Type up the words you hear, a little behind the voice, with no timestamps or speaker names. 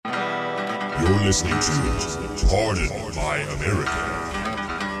You're listening to Pardon by America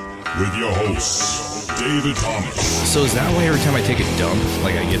with your hosts, David Thomas. So is that why every time I take a dump,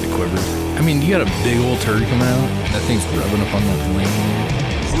 like I get the quivers? I mean, you got a big old turd coming out. That thing's rubbing up on that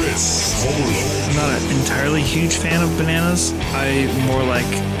flame. Chris Holo. I'm not an entirely huge fan of bananas. I more like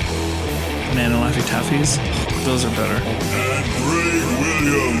banana Laffy Taffies. Those are better. And Greg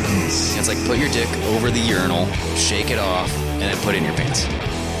Williams. It's like put your dick over the urinal, shake it off, and then put it in your pants.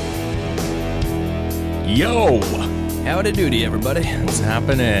 Yo! Howdy doody, everybody. What's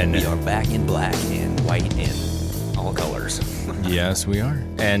happening? We are back in black and white and all colors. Yes, we are.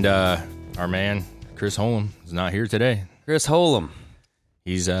 And our man, Chris Holm, is not here today. Chris Holm.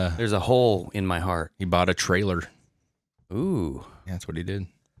 He's There's a hole in my heart. he bought a trailer. Ooh. Yeah, that's what he did.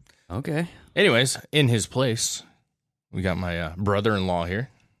 Okay. Anyways, in his place, we got my brother-in-law here,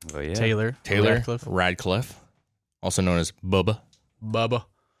 Oh yeah. Taylor Radcliffe, also known as Bubba.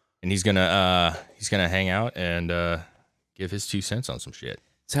 And he's gonna hang out and give his 2 cents on some shit.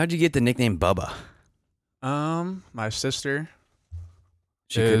 So how'd you get the nickname Bubba? My sister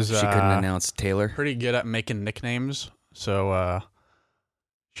She is couldn't announce Taylor. pretty good at making nicknames. So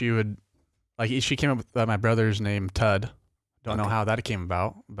she would she came up with my brother's name Tud. Don't know how that came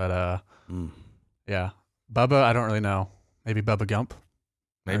about, but yeah, Bubba. I don't really know. Maybe Bubba Gump.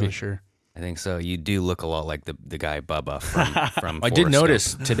 Not Maybe. really sure. I think so. You do look a lot like the guy Bubba from I did Forrest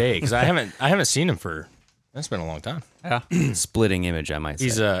notice Gump. today because I haven't seen him for that's been a long time. Yeah, Splitting image, I might say.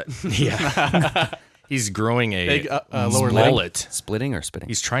 He's yeah, he's growing a big lower leg. mullet. Splitting or spitting?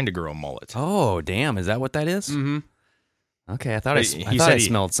 He's trying to grow a mullet. Oh, damn. Is that what that is? Mm-hmm. Okay, I thought I He thought said I he-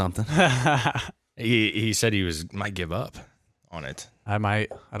 smelled something. He said he might give up on it. I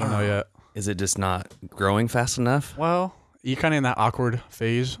might. I don't know yet. Is it just not growing fast enough? Well, you're kind of in that awkward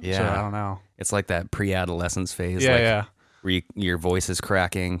phase. So Yeah. I don't know. It's like that pre-adolescence phase. Yeah, like, yeah, Where your voice is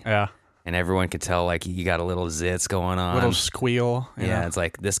cracking, yeah. and everyone could tell like you got a little zits going on. Little squeal. you yeah, know. it's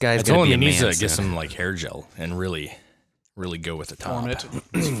like this guy's I gonna told be him a he needs man to get soon. some like hair gel and really go with the top. Form it.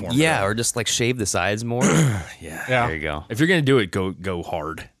 Just form it Yeah, up. or just like shave the sides more. yeah. Yeah, There you go. If you're gonna do it, go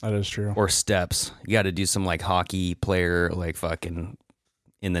hard. that is true. Or steps. You got to do some like hockey player, like fucking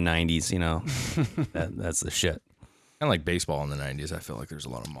in the 90s. You know, that's the shit. Kind of like baseball in the 90s. I feel like there's a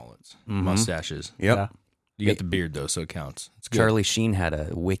lot of mullets, Mhm. mustaches. Yep. Yeah. You get the beard though, so it counts. It's good. Charlie Sheen had a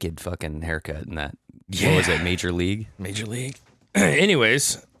wicked fucking haircut in that. Yeah. What was it, Major League? Major League.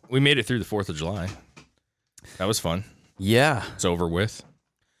 Anyways, we made it through the 4th of July. That was fun. Yeah. It's over with.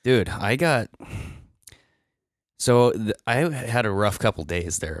 Dude, I had a rough couple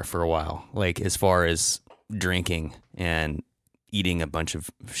days there for a while, like as far as drinking and eating a bunch of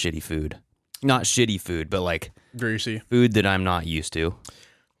shitty food. Not shitty food, but like Greasy. food that I'm not used to.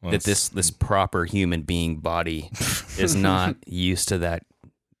 Well, That this proper human being body is not used to that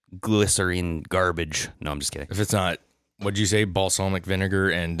glycerine garbage. No, I'm just kidding. if it's not, what'd you say? Balsamic vinegar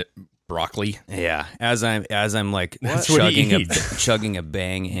and broccoli. Yeah, as I'm like That's what he eats. chugging a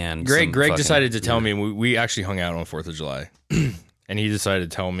bang and Greg some fucking- decided to tell me we actually hung out on 4th of July, and he decided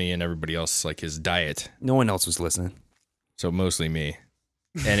to tell me and everybody else like his diet. No one else was listening. So mostly me,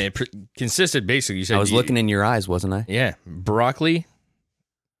 and it consisted basically. You said I was looking in your eyes, wasn't I? Yeah, broccoli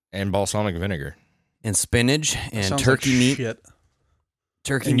and balsamic vinegar. And spinach and Sounds turkey like meat. shit.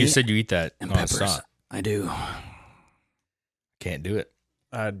 Turkey And meat you said you eat that and peppers. nonstop. I do. Can't do it.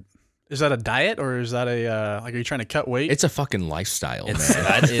 Is that a diet or is that a are you trying to cut weight? It's a fucking lifestyle, It's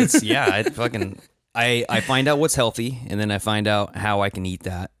man. it's yeah. I find out what's healthy, and then I find out how I can eat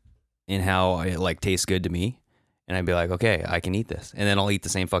that, and how it like tastes good to me, and I'd be like, okay, I can eat this, and then I'll eat the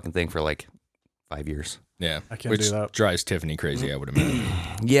same fucking thing for like 5 years. Yeah, I can't which do that. drives Tiffany crazy, I would imagine.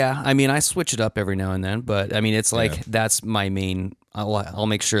 Yeah, I mean, I switch it up every now and then, but I mean, it's like Yeah. that's my main. I'll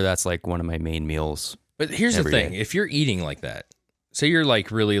make sure that's like one of my main meals. But here's the Every thing: day. if you're eating like that, say you're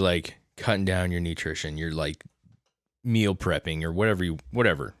like really like cutting down your nutrition, you're like meal prepping or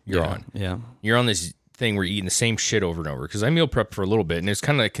whatever you're on. Yeah. You're on this thing where you're eating the same shit over and over. Because I meal prep for a little bit, and it's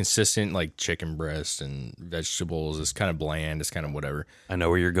kind of like consistent, like chicken breast and vegetables. It's kind of bland. It's kind of whatever. I know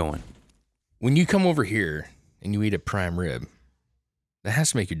where you're going. When you come over here and you eat a prime rib, that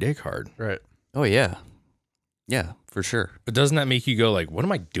has to make your dick hard. right. Oh yeah. Yeah, for sure. But doesn't that make you go like, what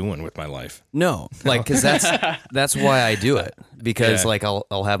am I doing with my life? No, like because that's why I do it, because Yeah. like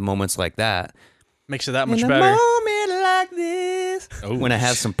I'll have moments like that. Makes it that much In a better. moment like this, Oh, when I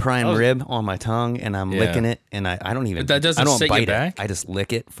have some prime Oh. rib on my tongue and I'm Yeah. licking it, and I don't even. But that doesn't I don't set you bite back? it. I just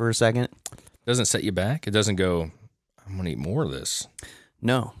lick it for a second. doesn't set you back. It doesn't go, I'm going to eat more of this.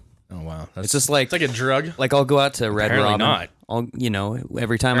 No, Oh, wow. That's it's just like It's like a drug. like I'll go out to Red Apparently Robin. not. I'll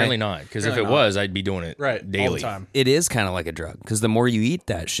every time apparently not. Because if Apparently it not. was, I'd be doing it Right. daily. All the time. it is kind of like a drug, because the more you eat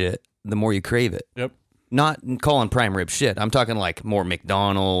that shit, the more you crave it. Yep. Not calling prime rib shit. I'm talking like more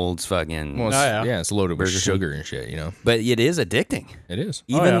McDonald's, fucking. Well, it's loaded with Burger sugar and shit, But it is addicting. It is.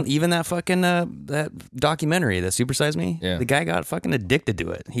 Even that fucking that documentary, that Super Size Me. Yeah. The guy got fucking addicted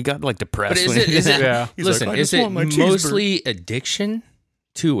to it. He got like depressed. But when he did that. Yeah. Listen, like, is it mostly addiction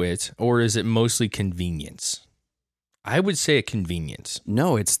to it, or is it mostly convenience? I would say a convenience.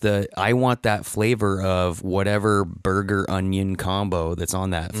 No, it's I want that flavor of whatever burger onion combo that's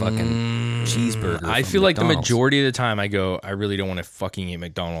on that fucking cheeseburger. I feel like the majority of the time I go, I really don't want to fucking eat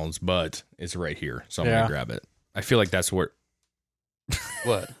McDonald's, but it's right here, so I'm gonna grab it. I feel like that's what.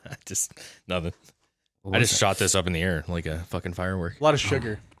 What? Nothing. I just shot this up in the air like a fucking firework. A lot of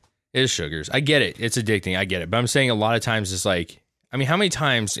sugar. It is sugars. I get it. It's addicting. I get it. But I'm saying a lot of times it's like, I mean, how many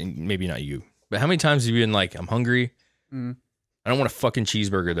times, and maybe not you, but how many times have you been like, I'm hungry. I don't want a fucking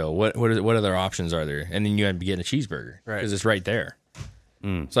cheeseburger though. What other options are there? And then you end up getting a cheeseburger because it's right there.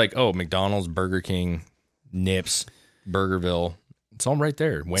 It's like, oh, McDonald's, Burger King, Nips, Burgerville. It's all right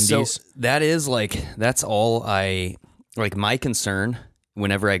there. Wendy's. So that's all I like. My concern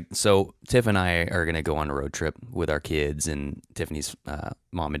whenever so Tiff and I are gonna go on a road trip with our kids and Tiffany's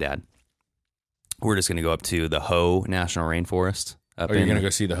mom and dad. We're just gonna go up to the Ho National Rainforest. Are you gonna go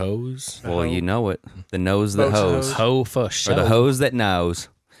see the hose? Well, you know it. The nose that hose. Ho for sure. Or the hose that knows.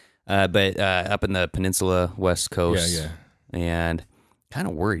 But up in the peninsula west coast. Yeah. And kind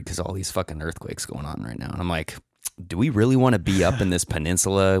of worried because all these fucking earthquakes going on right now. And I'm like, do we really want to be up in this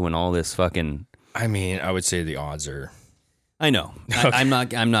peninsula when all this fucking... I mean, I would say the odds are... I know. I'm not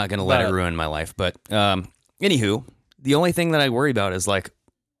going to let it ruin my life. But anywho, the only thing that I worry about is like,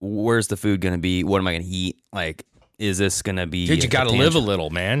 where's the food going to be? What am I going to eat? Like... Is this gonna be? Dude, you got to live a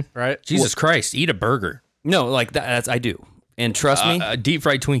little, man. Right? Jesus Christ, eat a burger. No, like that's I do, and trust me, a deep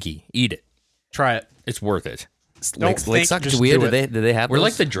fried Twinkie, eat it. Try it. It's worth it. Lake Sacagawea, do they have? We're those?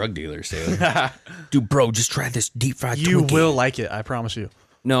 like the drug dealers, Taylor. Dude, bro, just try this deep fried Twinkie. You will like it, I promise you.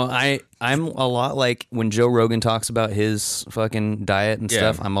 No, I'm a lot like when Joe Rogan talks about his fucking diet and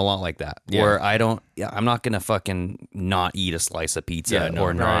stuff. I'm a lot like that. Yeah. Where I'm not gonna fucking not eat a slice of pizza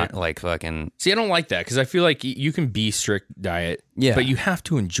not like fucking. See, I don't like that because I feel like you can be strict diet, but you have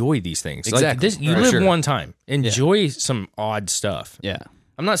to enjoy these things. Exactly. Like you live one time. Enjoy some odd stuff. Yeah.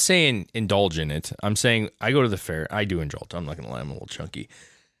 I'm not saying indulge in it. I'm saying I go to the fair. I do indulge. I'm not gonna lie. I'm a little chunky.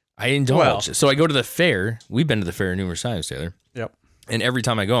 I indulge. So I go to the fair. We've been to the fair numerous times, Taylher. Yep. And every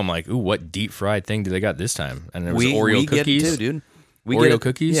time I go, I'm like, ooh, what deep fried thing do they got this time? And there was Oreo we cookies. Get it too, dude. We Oreo get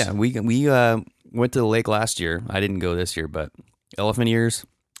cookies? Yeah, we went to the lake last year. I didn't go this year, but elephant ears.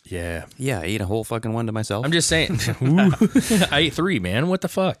 Yeah. Yeah, I ate a whole fucking one to myself. I'm just saying. I ate 3, man. What the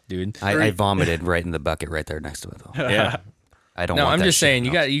fuck, dude? I vomited right in the bucket right there next to it, though. Yeah. I don't No, want I'm that just shit,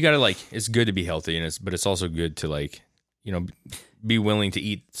 saying, no. you got to like, it's good to be healthy, but it's also good to like, be willing to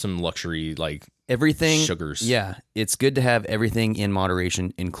eat some luxury, like, everything sugars. Yeah, it's good to have everything in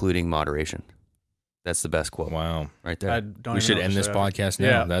moderation, including moderation. That's the best quote. Wow. Right there. We should end this podcast now.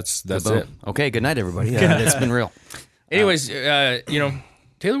 Yeah. That's Boom. it. Okay, good night, everybody. It's been real. Anyways, Taylor,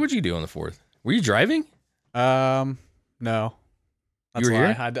 what'd you do on the 4th? Were you driving? No. That's You were a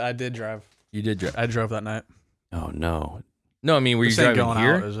lie. here? I did drive. You did drive. I drove that night. Oh, no. No, I mean, were you This ain't driving going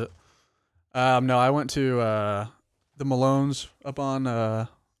here? out, is it? No, I went to the Malones up on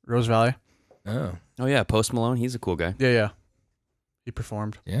Rose Valley. Oh, Oh, yeah, Post Malone. He's a cool guy. Yeah. He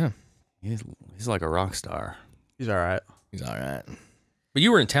performed. yeah. He's like a rock star. He's all right. He's all right. But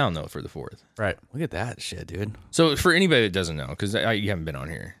you were in town, though, for the 4th. Right. Look at that shit, dude. So for anybody that doesn't know, because you haven't been on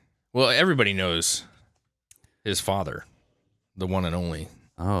here, well, everybody his father, the one and only.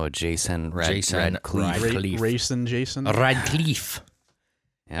 Oh, Jason Radcliffe. Racing Jason. Radcliffe.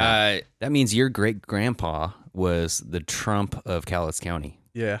 Yeah. That means your great-grandpa was the Trump of Cowlitz County.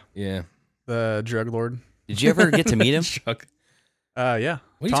 Yeah. Yeah. The drug lord. Did you ever get to meet him? Chuck. Yeah.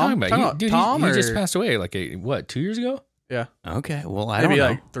 What are you talking about? Dude, Tom he just or- passed away like 2 years ago? Yeah. Okay, well, I Maybe don't know.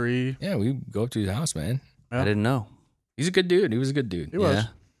 like 3. Yeah, we go up to his house, man. I didn't know. He's a good dude. He was a good dude. He was. Yeah.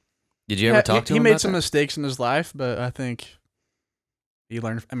 Did you ever talk to He him made about some that? mistakes in his life, but I think he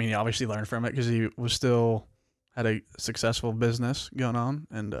learned. I mean, he obviously learned from it because he was still had a successful business going on,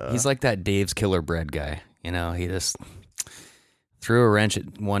 and He's like that Dave's Killer Bread guy. He just threw a wrench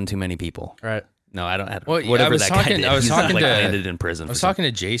at one too many people. right. No, I don't. Well, Whatever I was that talking- guy did. I was He's talking like to- landed in prison. I was talking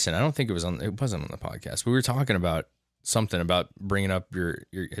to Jason. I don't think it wasn't on the podcast. We were talking about something about bringing up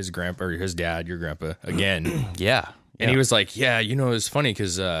his grandpa or his dad, your grandpa again. Yeah. And he was like, yeah, it was funny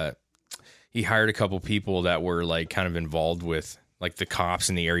because he hired a couple people that were like kind of involved with like the cops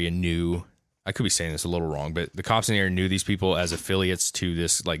in the area knew I could be saying this a little wrong, but the cops in the area knew these people as affiliates to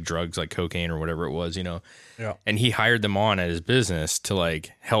this like drugs, like cocaine or whatever it was, Yeah. And he hired them on at his business to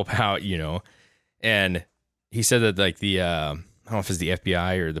like help out, And he said that like the I don't know if it's the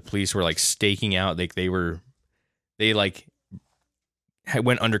FBI or the police were like staking out, like they went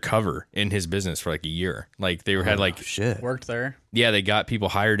undercover in his business for like a year. Like they had like shit worked there. Yeah, they got people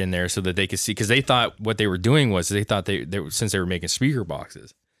hired in there so that they could see, because they thought what they were doing was they thought they since they were making speaker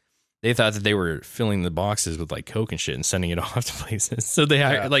boxes, they thought that they were filling the boxes with like coke and shit and sending it off to places. So they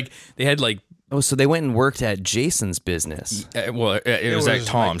hired, they had so they went and worked at Jason's business. it was at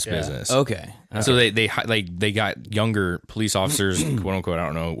Tom's business. Okay. So they got younger police officers, quote unquote. I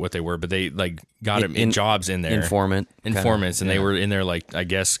don't know what they were, but they like got them in jobs in there, informants, and they were in there like I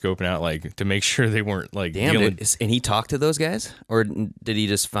guess scoping out like to make sure they weren't like. Damn, dude. And he talked to those guys, or did he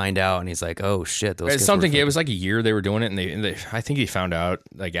just find out and he's like, oh shit, those guys something. It was like a year they were doing it, and they I think he found out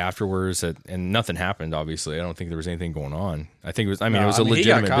like afterwards and nothing happened. Obviously, I don't think there was anything going on. I think it was. It was a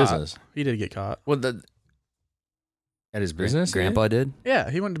legitimate business. He did get caught. Well, at his business, Grandpa did. Yeah,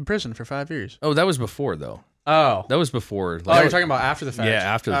 he went to prison for 5 years. Oh, that was before though. Oh, that was before. You're talking about after the fact. Yeah,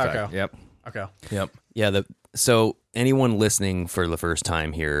 after the fact. Okay. Yep. Okay. Yep. Yeah. So anyone listening for the first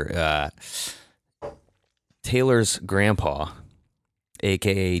time here, Taylor's grandpa,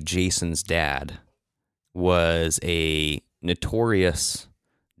 aka Jason's dad, was a notorious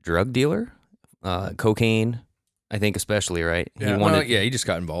drug dealer, cocaine. I think especially, right? Yeah. He just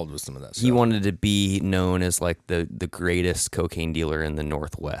got involved with some of that stuff. He wanted to be known as like the greatest cocaine dealer in the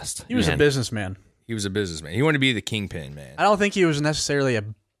Northwest. He was a businessman. He was a businessman. He wanted to be the kingpin, man. I don't think he was necessarily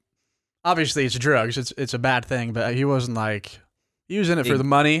obviously it's drugs. It's a bad thing, but he wasn't like, he was in it for the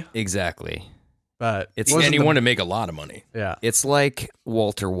money. Exactly. But he wanted to make a lot of money. Yeah. It's like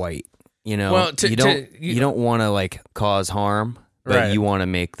Walter White, Well, you don't want to like cause harm, but you want to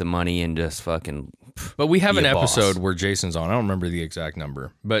make the money and just fucking. But we have an episode where Jason's on. I don't remember the exact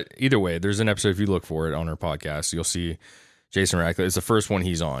number, but either way, there's an episode. If you look for it on our podcast, you'll see Jason Radcliffe. It's the first one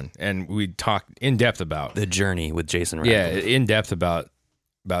he's on, and we talked in depth about the journey with Jason Radcliffe. Yeah, in depth about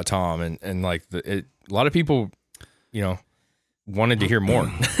Tom and like a lot of people, wanted to hear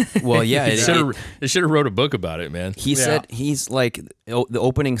more. Well, yeah, they should have wrote a book about it, man. He said he's like the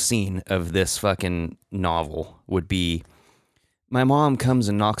opening scene of this fucking novel would be, my mom comes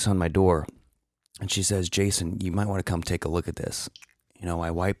and knocks on my door. And she says, Jason, you might want to come take a look at this. I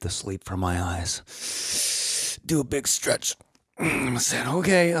wipe the sleep from my eyes. Do a big stretch. I said,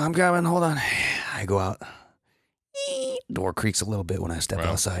 okay, I'm coming. Hold on. I go out. Door creaks a little bit when I step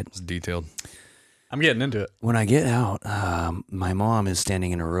outside. It's detailed. I'm getting into it. When I get out, my mom is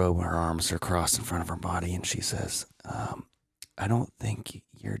standing in a row. Her arms are crossed in front of her body. And she says, I don't think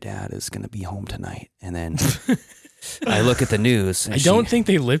your dad is going to be home tonight. And then... I look at the news. I don't think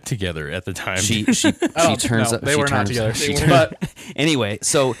they lived together at the time. She turns up. They were not together. But anyway,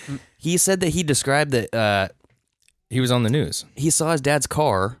 so he said that he described that he was on the news. He saw his dad's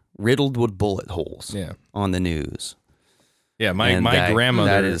car riddled with bullet holes. Yeah. On the news. Yeah, my grandmother.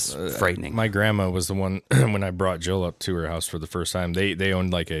 That is frightening. My grandma was the one when I brought Jill up to her house for the first time. They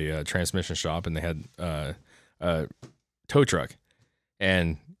owned like a transmission shop, and they had a tow truck,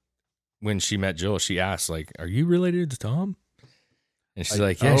 and when she met Jill, she asked, like, are you related to Tom? And she's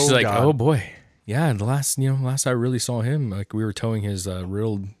like, yeah. She's like, oh boy. Yeah. The last I really saw him, like we were towing his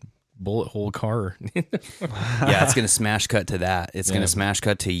real bullet hole car. Yeah. It's going to smash cut to that. It's going to smash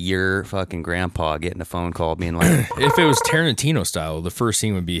cut to your fucking grandpa getting a phone call being like, if it was Tarantino style, the first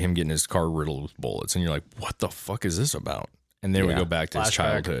scene would be him getting his car riddled with bullets. And you're like, what the fuck is this about? And then we go back to his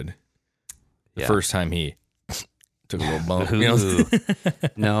childhood. The first time he took a little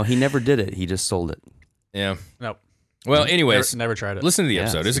bump. No, he never did it. He just sold it. Yeah. Nope. Well, anyways, never tried it. Listen to the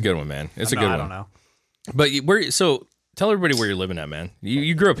episode. It's a good one, man. It's a good one. I don't know. But so tell everybody where you're living at, man.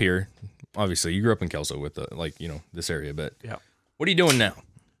 You grew up here, obviously. You grew up in Kelso with this area. But what are you doing now?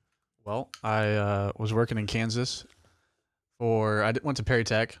 Well, I was working in Kansas I went to Perry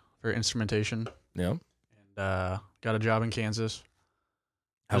Tech for instrumentation. Yeah. And got a job in Kansas.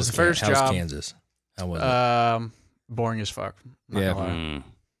 How's the first job. How's Kansas? How was it? Boring as fuck. Yeah.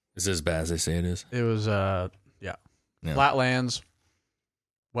 Is it as bad as they say it is? It was, flatlands.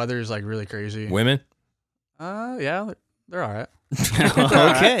 Weather's like really crazy. Women? Yeah, they're all right.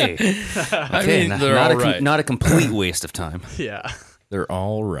 Okay. I mean, they're all right. Not a complete waste of time. Yeah. They're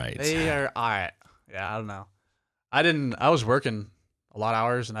all right. They are all right. Yeah, I don't know. I was working a lot of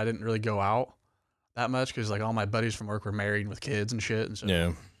hours and I didn't really go out that much because like all my buddies from work were married with kids and shit. And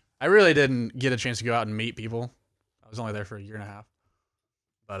so I really didn't get a chance to go out and meet people. I was only there for a year and a half.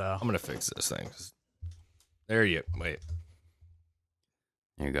 But I'm going to fix this thing. There you wait.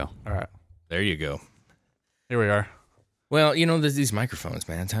 There you go. All right. There you go. Here we are. Well, there's these microphones,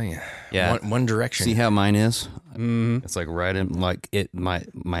 man. I tell you. Yeah. One direction. See how mine is? Mm-hmm. It's like right in like my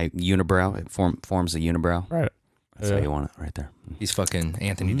unibrow. It forms a unibrow. Right. That's how you want it, right there. He's fucking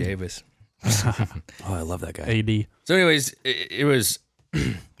Anthony Davis. Oh, I love that guy. AD. So, anyways, it was.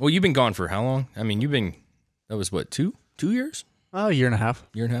 Well, you've been gone for how long? I mean, that was what, 2 years? A year and a half.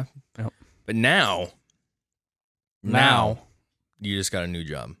 Year and a half? Yep. But now, you just got a new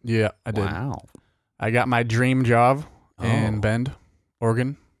job. Yeah, I did. Wow. I got my dream job in Bend,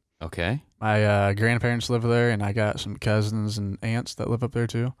 Oregon. Okay. My grandparents live there, and I got some cousins and aunts that live up there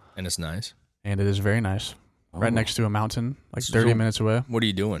too. And it's nice. And it is very nice. Right next to a mountain, like So 30 minutes away. What are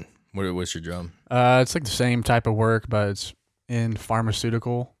you doing? What's your job? It's like the same type of work, but it's in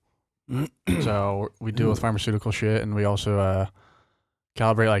pharmaceutical. So we deal with pharmaceutical shit, and we also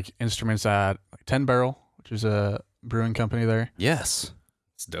calibrate like instruments at 10 Barrel, which is a brewing company there. Yes.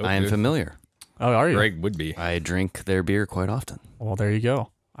 It's dope. I am familiar. Oh, are you? Greg would be. I drink their beer quite often. Well, there you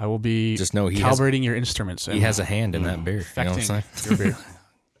go. I will be Just know calibrating your instruments. He has a hand in that beer. You know what I'm saying? Your beer.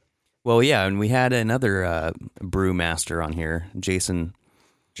 Well, yeah, and we had another brew master on here, Jason.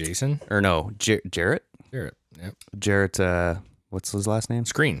 Jason? Or no, Jarrett? Jarrett. Yep. Jarrett, what's his last name?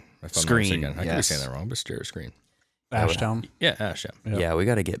 Screen. If I'm Screen, not mistaken. I could be yes. saying that wrong, but it's Jarrett Screen. Ashtown. Yeah, Ash. Yeah. Yep. Yeah, we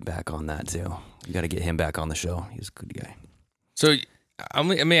got to get back on that too. We got to get him back on the show. He's a good guy. So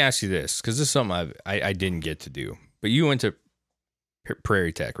let me ask you this, because this is something I didn't get to do. But you went to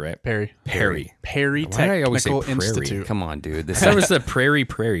Prairie Tech, right? Perry Why do I always say Technical Prairie? Institute. Come on, dude. This That was the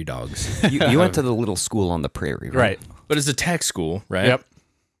Prairie Dogs. you went to the little school on the prairie, right? Right. But it's a tech school, right? Yep.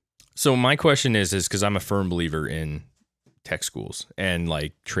 So my question is because I'm a firm believer in tech schools and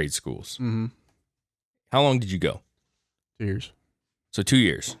like trade schools. Mm-hmm. How long did you go? 2 years. So 2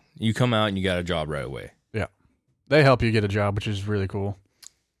 years. You come out and you got a job right away. Yeah. They help you get a job, which is really cool.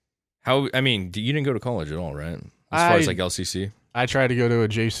 You didn't go to college at all, right? As far as like LCC? I tried to go to a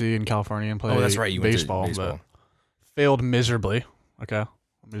JC in California and play that's right. You baseball, went to baseball. but failed miserably. Okay.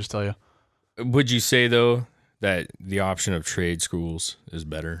 Let me just tell you. Would you say, though, that the option of trade schools is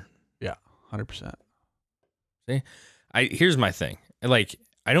better? Yeah, 100%. See? Here's my thing.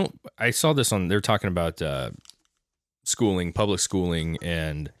 I saw this they're talking about schooling, public schooling,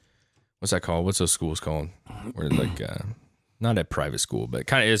 and what's that called? What's those schools called? Where like, not a private school, but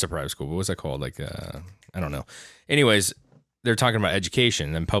kind of is a private school, but what's that called? Like, I don't know. Anyways, they're talking about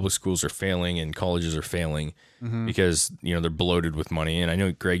education, and public schools are failing and colleges are failing because, they're bloated with money. And I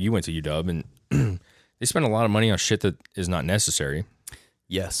know, Greg, you went to UW, and they spend a lot of money on shit that is not necessary.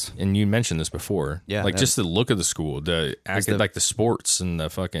 Yes. And you mentioned this before. Yeah. Like just the look of the school, like the sports and the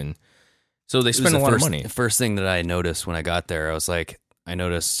fucking. So they spend a lot of money. The first thing that I noticed when I got there, I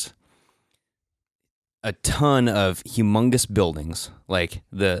noticed a ton of humongous buildings. Like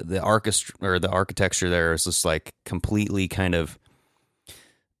the architecture there is just like completely kind of,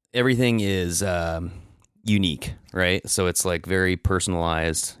 everything is unique, right? So it's like very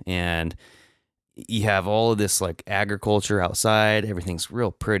personalized, and you have all of this like agriculture outside. Everything's real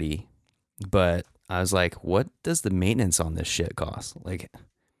pretty, but I was like, what does the maintenance on this shit cost? Like,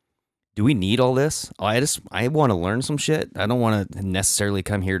 do we need all this? I want to learn some shit. I don't want to necessarily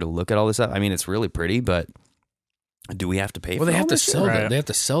come here to look at all this stuff. I mean, it's really pretty, but do we have to pay? Well, for they all have to this shit? sell them. Right. They have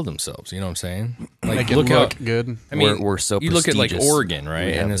to sell themselves. You know what I'm saying? Like, Make it look good. I mean, we're so you look at like prestigious. Oregon, right?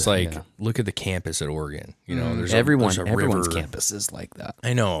 We And have it's the- like, yeah. look at the campus at Oregon. You know, there's Everyone's a river. campus is like that.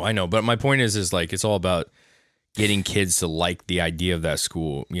 I know. But my point is like, it's all about getting kids to like the idea of that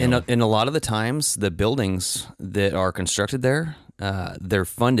school. And a lot of the times, the buildings that are constructed there, they're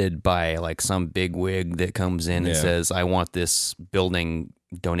funded by like some big wig that comes in and says, "I want this building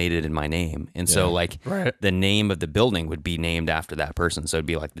donated in my name." And so like the name of the building would be named after that person. So it'd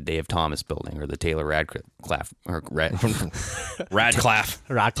be like the Dave Thomas building or the Taylor Radcliffe or Radcliffe.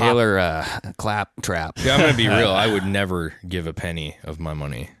 Taylor Claptrap. Yeah, I'm gonna be real. I would never give a penny of my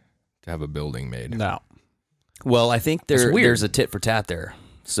money to have a building made. No. Well, I think weird. there's a tit for tat there.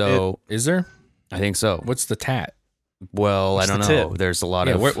 So Is there? I think so. What's the tat? Well, What's I don't the know. tit? There's a lot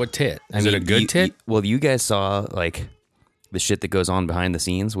Yeah, of what tit? Is it a good tit? Well, you guys saw like the shit that goes on behind the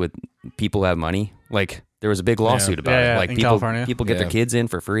scenes with people who have money. Like there was a big lawsuit about it. Yeah, Like in people California. get their Yeah. kids in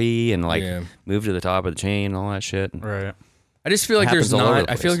for free and like Yeah. move to the top of the chain and all that shit. Right. I just feel like happens all over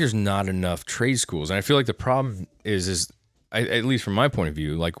the I feel like place. there's not enough trade schools, and I feel like the problem is at least from my point of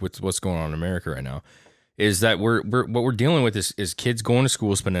view, like what's going on in America right now, is that what we're dealing with is kids going to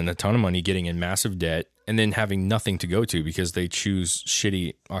school, spending a ton of money, getting in massive debt, and then having nothing to go to because they choose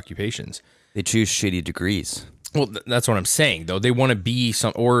shitty occupations. They choose shitty degrees. Well, that's what I'm saying, though. They want to be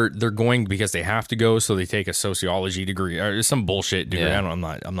or they're going because they have to go, so they take a sociology degree or some bullshit degree. Yeah. I'm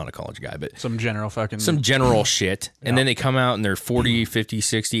not a college guy, but Some general shit. And then they come out and they're 40, 50,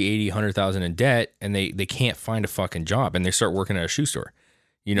 60, 80, 100,000 in debt, and they can't find a fucking job, and they start working at a shoe store.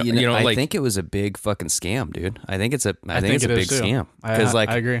 You know, I like, think it was a big fucking scam, dude. I think it's a big too. scam because I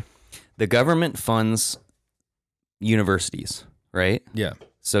agree. the government funds universities, right? yeah.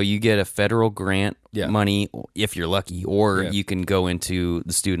 So you get a federal grant Yeah. money if you're lucky, or Yeah. you can go into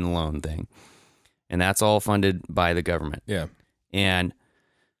the student loan thing, and that's all funded by the government. Yeah. And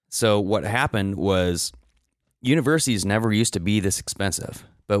so what happened was universities never used to be this expensive,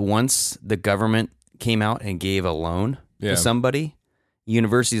 but once the government came out and gave a loan Yeah. to somebody,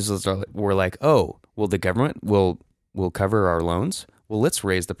 universities were like, oh, well, the government will cover our loans. Well, let's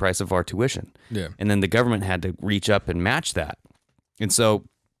raise the price of our tuition. Yeah. And then the government had to reach up and match that. And so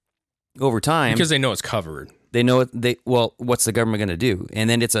over time, Because they know it's covered. they know what's the government going to do? And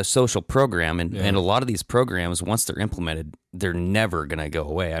then it's a social program. And a lot of these programs, once they're implemented, they're never going to go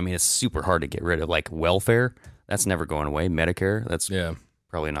away. I mean, it's super hard to get rid of. Like welfare, that's never going away. Medicare, that's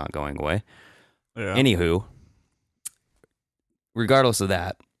probably not going away. Yeah. Anywho, regardless of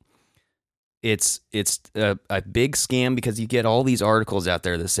that, it's a big scam because you get all these articles out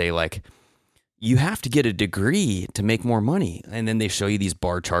there that say like, you have to get a degree to make more money. And then they show you these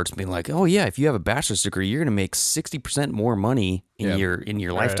bar charts being like, oh yeah, if you have a bachelor's degree, you're going to make 60% more money in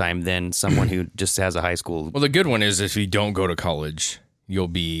your lifetime than someone who just has a high school. Well, the good one is if you don't go to college, you'll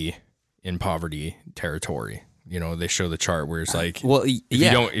be in poverty territory. You know, they show the chart where it's like,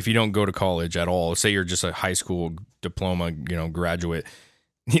 if you don't go to college at all, say you're just a high school diploma, graduate,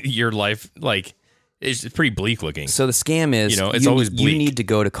 your life, like, it's pretty bleak looking. So the scam is, it's always bleak. You need to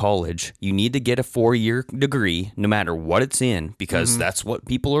go to college. You need to get a 4-year degree, no matter what it's in, because that's what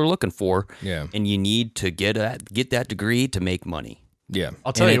people are looking for. Yeah. And you need to get that degree to make money. Yeah.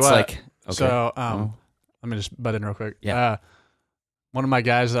 I'll tell you what. Like, okay. So, let me just butt in real quick. Yeah. One of my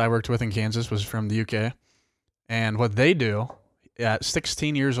guys that I worked with in Kansas was from the UK, and what they do, at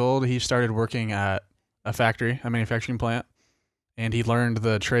 16 years old, he started working at a factory, a manufacturing plant, and he learned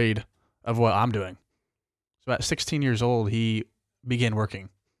the trade of what I'm doing. So at 16 years old, he began working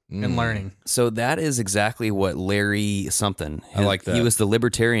and learning. So that is exactly what Larry something. I like that. He was the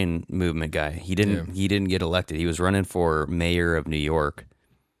libertarian movement guy. He didn't get elected. He was running for mayor of New York,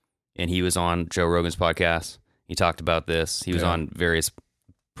 and he was on Joe Rogan's podcast. He talked about this. He was on various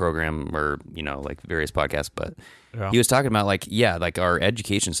various podcasts, but he was talking about like our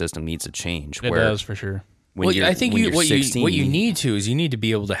education system needs to change. It does for sure. I think what you need to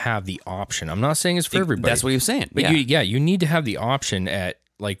be able to have the option. I'm not saying it's for everybody. That's what he was saying. But you need to have the option at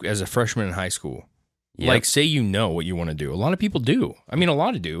like as a freshman in high school. Yep. Like say what you want to do. A lot of people do. I mean, a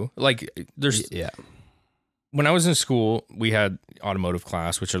lot of do. Like there's When I was in school, we had automotive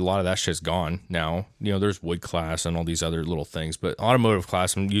class, which a lot of that shit's gone now. There's wood class and all these other little things, but automotive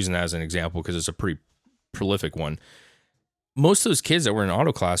class, I'm using that as an example because it's a pretty prolific one. Most of those kids that were in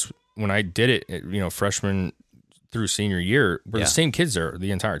auto class when I did it, freshman through senior year, were the same kids there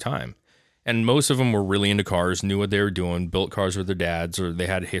the entire time. And most of them were really into cars, knew what they were doing, built cars with their dads, or they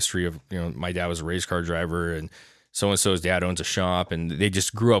had a history of, my dad was a race car driver and so-and-so's dad owns a shop, and they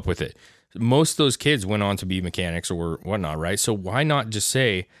just grew up with it. Most of those kids went on to be mechanics or whatnot, right? So why not just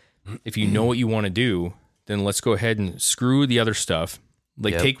say, if you know what you want to do, then let's go ahead and screw the other stuff.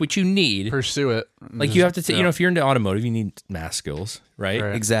 Like take what you need, pursue it. Like you have to, if you're into automotive, you need math skills, right?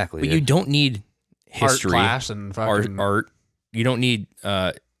 Exactly. But you don't need history, art class and fucking art. You don't need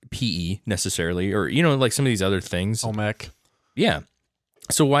PE necessarily, or like some of these other things. Home ec. Yeah.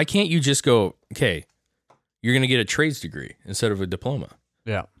 So why can't you just go, okay, you're gonna get a trades degree instead of a diploma?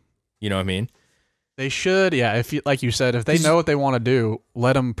 Yeah. You know what I mean? They should, if you, like you said, if they know what they want to do,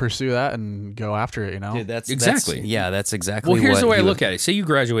 let them pursue that and go after it. Dude, that's exactly. That's exactly. Well, here's the way I look at it. Say you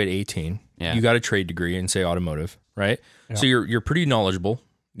graduate at 18, you got a trade degree in say automotive, right? Yeah. So you're pretty knowledgeable.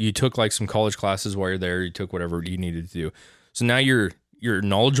 You took like some college classes while you're there. You took whatever you needed to do. So now you're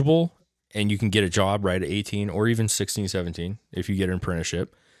knowledgeable and you can get a job right at 18 or even 16, 17 if you get an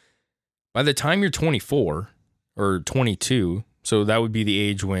apprenticeship. By the time you're 24 or 22. So that would be the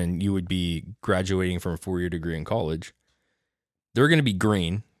age when you would be graduating from a 4-year degree in college. They're going to be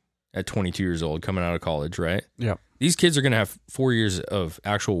green at 22 years old coming out of college, right? Yeah. These kids are going to have 4 years of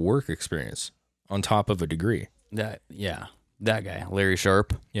actual work experience on top of a degree. That guy, Larry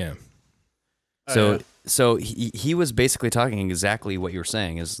Sharp. Yeah. So he was basically talking exactly what you were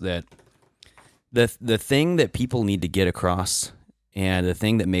saying, is that the thing that people need to get across and the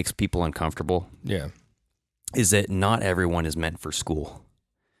thing that makes people uncomfortable. Yeah. Is that not everyone is meant for school.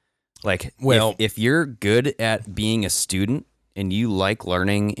 Like, Well- if you're good at being a student and you like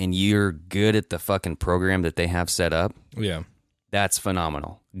learning and you're good at the fucking program that they have set up, Yeah. that's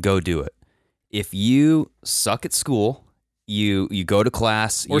phenomenal. Go do it. If you suck at school, you go to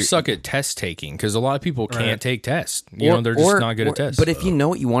class Or suck at test taking, because a lot of people can't take tests. They're just not good at tests. But if you know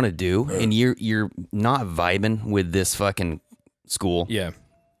what you want to do and you're not vibing with this fucking school, yeah.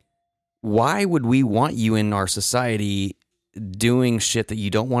 why would we want you in our society doing shit that you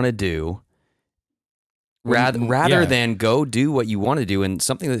don't want to do? Rather than go do what you want to do and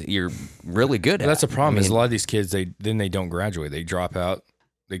something that you're really good at. That's the problem. Is a lot of these kids they don't graduate. They drop out.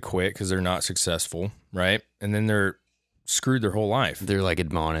 They quit because they're not successful, right? And then they're screwed their whole life. They're like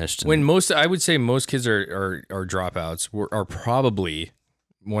admonished. When I would say most kids are dropouts are probably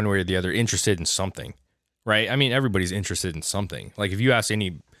one way or the other interested in something, right? I mean, everybody's interested in something. Like if you ask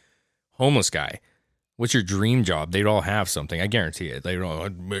any homeless guy, what's your dream job? They'd all have something. I guarantee it. They'd all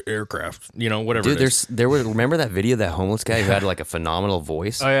aircraft, whatever. Dude, remember that video of that homeless guy who had like a phenomenal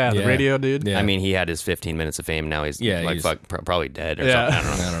voice? Oh yeah, the radio dude. Yeah. I mean, he had his 15 minutes of fame. Now he's probably dead or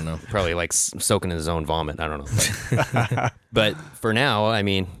something. I don't know. Probably like soaking in his own vomit. I don't know. But for now, I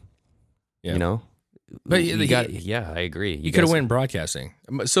mean, But I agree. You could have went broadcasting.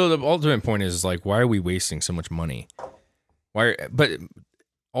 So the ultimate point is like, why are we wasting so much money? But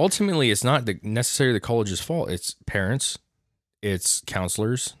ultimately, it's not necessarily the college's fault. It's parents, it's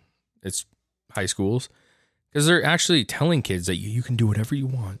counselors, it's high schools, because they're actually telling kids that you can do whatever you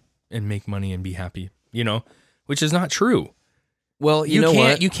want and make money and be happy. Which is not true. Well,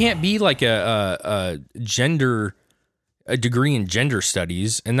 you can't be like a degree in gender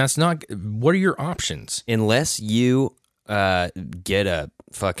studies, and that's not. What are your options? Unless you get a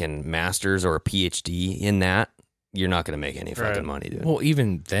fucking master's or a PhD in that, you're not going to make any fucking money, dude. Well,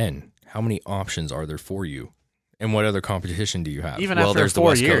 even then, how many options are there for you? And what other competition do you have? Even after there's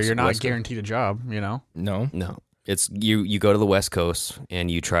 4 the years, Coast, you're not West guaranteed a job, No. It's you go to the West Coast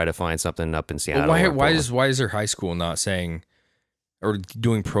and you try to find something up in Seattle. Well, why is their high school not saying or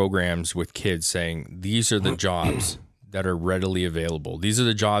doing programs with kids saying these are the jobs that are readily available? These are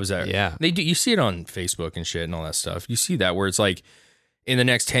the jobs that they do. You see it on Facebook and shit and all that stuff. You see that where it's like, in the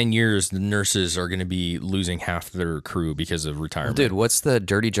next 10 years, the nurses are going to be losing half their crew because of retirement. Dude, what's the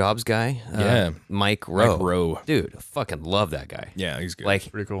Dirty Jobs guy? Mike Rowe. Mike Rowe. Dude, I fucking love that guy. Yeah, he's good.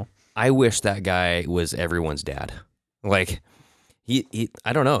 Like, pretty cool. I wish that guy was everyone's dad. Like, he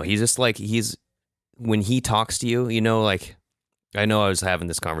I don't know. He's just like, when he talks to you, like, I know I was having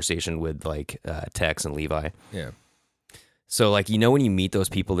this conversation with like Tex and Levi. Yeah. So like, when you meet those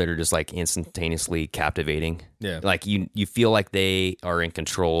people that are just like instantaneously captivating, like you feel like they are in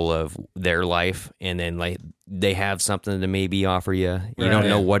control of their life, and then like they have something to maybe offer you. You don't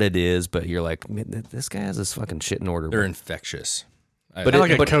know what it is, but you're like, this guy has this fucking shit in order. They're infectious. But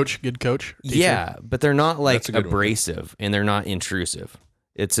like a good coach. Teacher. Yeah, but they're not like abrasive and they're not intrusive.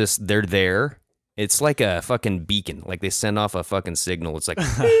 It's just, they're there. It's like a fucking beacon. Like they send off a fucking signal. It's like,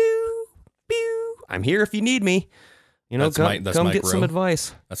 pew, pew, I'm here if you need me. That's come Mike get Rowe. some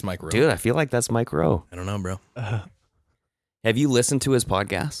advice. That's Mike Rowe. Dude, I feel like that's Mike Rowe. I don't know, bro. Have you listened to his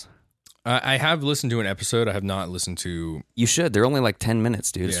podcast? I have listened to an episode. I have not listened to... You should. They're only like 10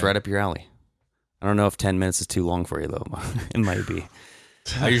 minutes, dude. It's right up your alley. I don't know if 10 minutes is too long for you, though. It might be.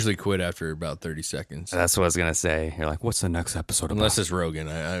 I usually quit after about 30 seconds. That's what I was going to say. You're like, what's the next episode about? Unless it's Rogan.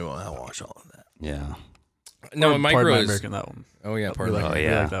 I'll watch all of that. Yeah. No, Mike Rowe is... American, that one. Oh, yeah. Part of like,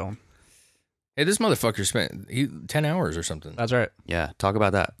 yeah. like that one. Hey, this motherfucker spent 10 hours or something. That's right. Yeah. Talk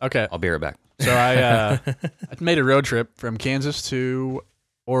about that. Okay. I'll be right back. So I made a road trip from Kansas to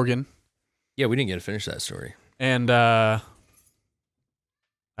Oregon. Yeah, we didn't get to finish that story. And I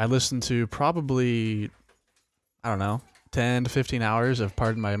listened to probably, 10 to 15 hours of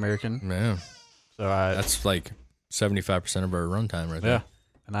Pardon My American. Man. So that's like 75% of our runtime right there. Yeah.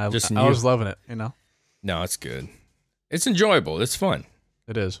 And I was loving it, No, it's good. It's enjoyable. It's fun.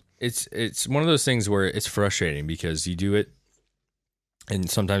 It is. It's one of those things where it's frustrating because you do it and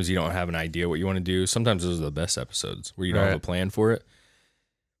sometimes you don't have an idea what you want to do. Sometimes those are the best episodes where you don't have a plan for it.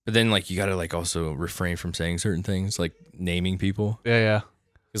 But then like you got to like also refrain from saying certain things, like naming people. Yeah.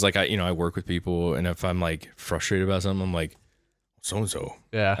 Because like I work with people, and if I'm like frustrated about something, I'm like, so and so.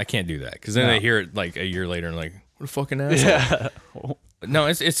 Yeah. I can't do that because then they hear it like a year later and like, what a fucking asshole. Yeah. But no,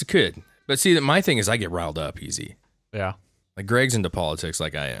 it's good. But see, that my thing is I get riled up easy. Yeah. Like Greg's into politics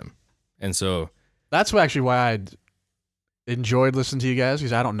like I am, and so that's actually why I enjoyed listening to you guys,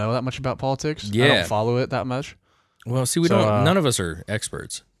 because I don't know that much about politics. Yeah. I don't follow it that much. Well, see, none of us are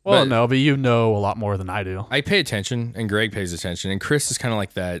experts. Well, no, but you know a lot more than I do. I pay attention, and Greg pays attention, and Chris is kind of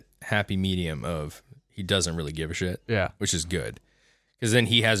like that happy medium of he doesn't really give a shit. Yeah. Which is good. Because then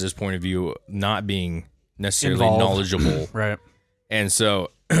he has his point of view not being necessarily Involved. knowledgeable. Right. And so,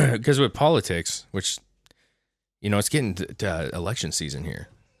 because with politics, which, it's getting to election season here.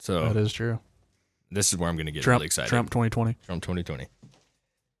 So That is true. this is where I'm going to get Trump, really excited. Trump 2020. Trump 2020.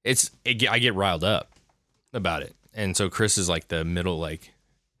 I get riled up about it. And so Chris is like the middle, like,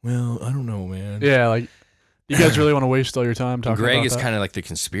 well, I don't know, man. Yeah, like, you guys really want to waste all your time talking Greg about is that? kind of like the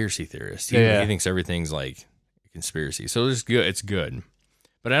conspiracy theorist. He thinks everything's like a conspiracy. So it's good. It's good.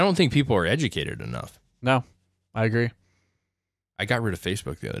 But I don't think people are educated enough. No, I agree. I got rid of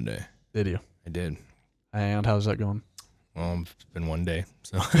Facebook the other day. Did you? I did. And how's that going? Well, it's been one day.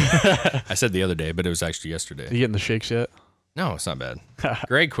 So I said the other day, but it was actually yesterday. You getting the shakes yet? No, it's not bad.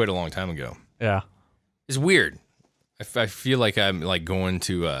 Greg quit a long time ago. Yeah. It's weird. I feel like I'm like going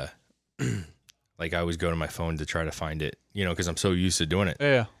to, like I always go to my phone to try to find it, because I'm so used to doing it.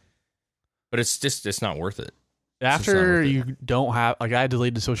 Yeah. But it's not worth it. After you don't have, like, I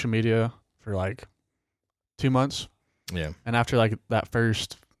deleted social media for like 2 months. Yeah. And after like that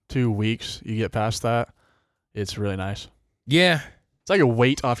first 2 weeks, you get past that, it's really nice. Yeah. It's like a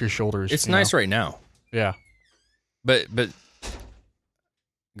weight off your shoulders. It's nice right now. Yeah. But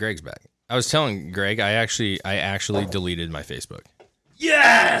Greg's back. I was telling Greg I actually deleted my Facebook.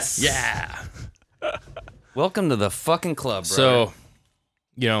 Yes. Yeah. Welcome to the fucking club, bro. So,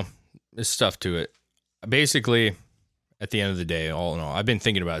 there's stuff to it. Basically, at the end of the day, all in all, I've been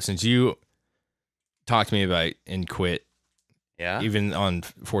thinking about it since you talked to me about it and quit. Yeah. Even on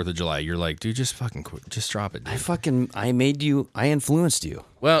 4th of July, you're like, dude, just fucking quit. Just drop it, dude. I influenced you.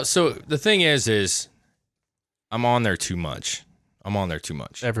 Well, so the thing is I'm on there too much.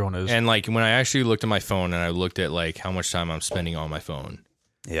 Everyone is. And like when I actually looked at my phone and I looked at like how much time I'm spending on my phone,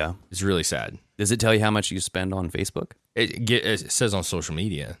 Yeah. it's really sad. Does it tell you how much you spend on Facebook? It says on social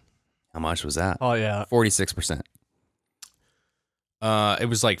media. How much was that? Oh, yeah. 46%. It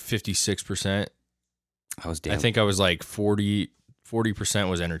was like 56%. I was damn. I think I was like 40%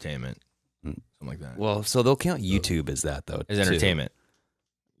 was entertainment. Mm. Something like that. Well, so they'll count YouTube as that, though. As too. entertainment.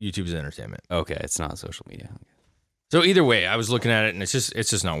 YouTube is entertainment. Okay, it's not social media. So either way, I was looking at it and it's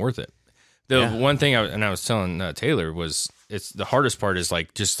just not worth it. The one thing I was telling Taylor was the hardest part is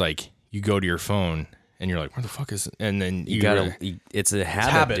like just like you go to your phone and you're like, where the fuck is it? And then It's a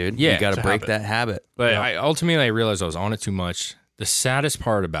habit, dude. Yeah, You got to break that habit. But I realized I was on it too much. The saddest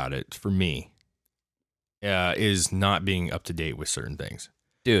part about it for me is not being up to date with certain things.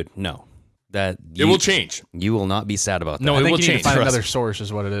 Dude, no. It will change. You will not be sad about that. No, I it think will you change. need to find Trust. another source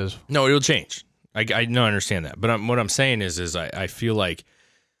is what it is. No, it'll change. I understand that. But what I'm saying is I feel like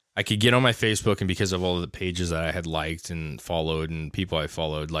I could get on my Facebook and because of all of the pages that I had liked and followed and people I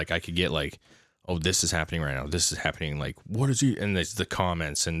followed, like I could get like, oh, this is happening right now. This is happening. Like, what is he? And there's the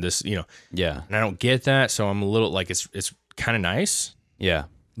comments and this, Yeah. And I don't get that. So I'm a little like, it's kind of nice, Yeah.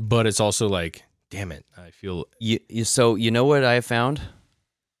 but it's also like, damn it. I feel. So you know what I found?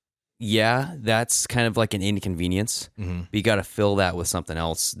 Yeah, that's kind of like an inconvenience. Mm-hmm. But you got to fill that with something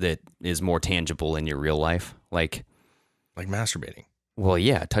else that is more tangible in your real life. Like masturbating. Well,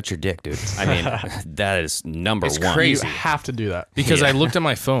 yeah, touch your dick, dude. I mean, that is number It's one. crazy. You have to do that. Because I looked at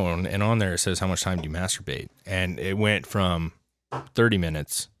my phone and on there it says how much time do you masturbate, and it went from 30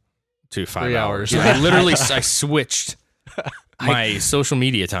 minutes to 5 3 hours. hours. I literally switched my social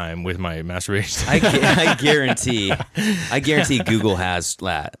media time with my masturbation. I guarantee Google has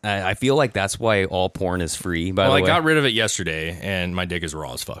that. I feel like that's why all porn is free. By the way, I got rid of it yesterday, and my dick is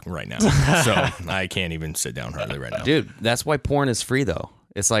raw as fuck right now, so I can't even sit down hardly right now. Dude, that's why porn is free though.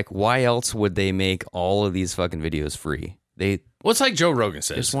 It's like, why else would they make all of these fucking videos free? They Well, it's like Joe Rogan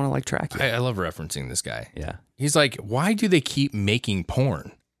says. just want to like track you. I love referencing this guy. Yeah. He's like, why do they keep making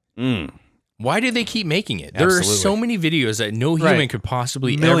porn? Mm. Why do they keep making it? There Absolutely. are so many videos that no human Right. could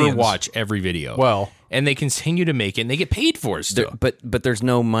possibly Millions. ever watch every video. Well, and they continue to make it, and they get paid for it still. But there's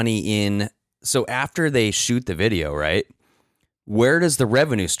no money in. So after they shoot the video, right? Where does the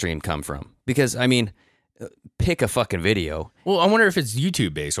revenue stream come from? Because I mean, pick a fucking video. Well, I wonder if it's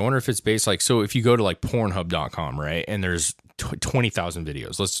YouTube based. I wonder if it's based like, so if you go to like Pornhub.com, right, and there's 20,000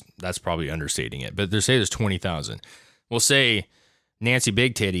 videos. That's probably understating it, but they say there's 20,000. We'll say Nancy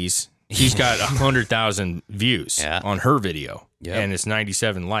Big Titties. She's got 100,000 views on her video, and it's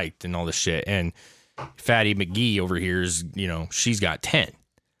 97 liked and all this shit. And Fatty McGee over here is, she's got 10.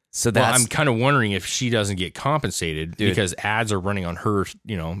 So that's I'm kind of wondering if she doesn't get compensated because ads are running on her,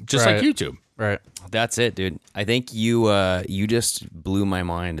 just like YouTube. right. That's it, dude. I think you just blew my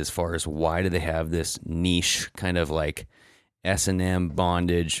mind as far as why do they have this niche kind of like S&M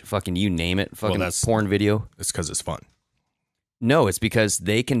bondage, fucking you name it, fucking porn video. It's because it's fun. No, it's because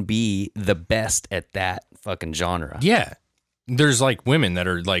they can be the best at that fucking genre. Yeah. There's like women that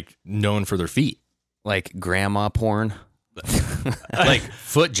are like known for their feet, Like grandma porn. like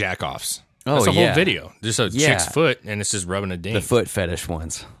foot jackoffs. Oh, That's a yeah. whole video. Just a Yeah. chick's foot, and it's just rubbing a ding. The foot fetish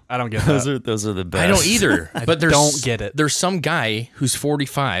ones. I don't get Those that. are the best. I don't either. But don't get it. There's some guy who's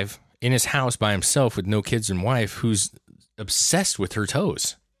 45 in his house by himself with no kids and wife who's obsessed with her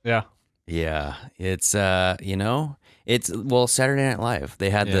toes. Yeah. Yeah, it's it's Saturday Night Live. They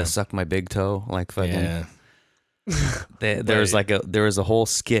had Yeah. the suck my big toe like fucking. Yeah. There was a whole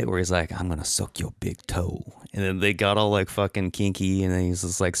skit where he's like, I'm gonna suck your big toe, and then they got all like fucking kinky, and then he's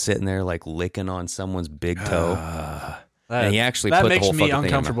just like sitting there like licking on someone's big toe. And he actually that put the makes whole me fucking thing in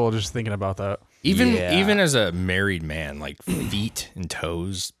uncomfortable just thinking about that. Even as a married man, like feet and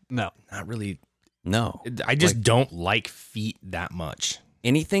toes, No. not really. No, I just don't like feet that much.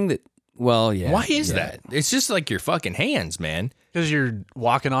 anything that. Well, yeah. Why is yeah. that? It's just like your fucking hands, man. Because you're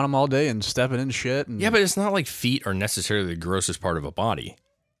walking on them all day and stepping in shit. And Yeah, but it's not like feet are necessarily the grossest part of a body.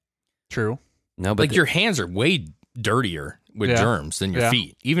 True. No, but Like your hands are way dirtier with Yeah. germs than your Yeah.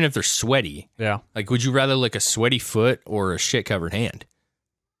 feet, even if they're sweaty. Yeah. Like, would you rather lick a sweaty foot or a shit covered hand?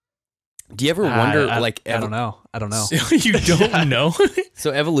 do you ever wonder I like don't know. I don't know. You don't know?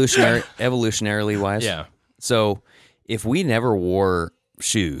 so evolutionarily wise? Yeah. So if we never wore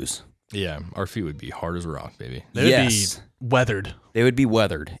shoes, Yeah, our feet would be hard as a rock, baby. They would yes. be weathered. They would be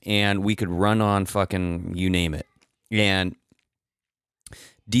weathered, and we could run on fucking you name it. And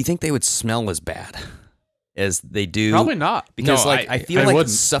do you think they would smell as bad as they do? Probably not. Because No, I feel I like wouldn't.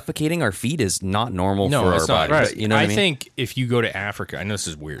 suffocating our feet is not normal No, for it's our not. bodies. Right. You know what I mean? think if you go to Africa, I know this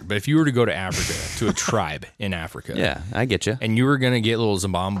is weird, but if you were to go to Africa, to a tribe in Africa, Yeah, I get you. and you were going to get little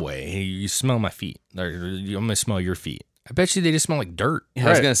Zimbabwe, hey, you smell my feet. Or I'm going to smell your feet. I bet you they just smell like dirt. I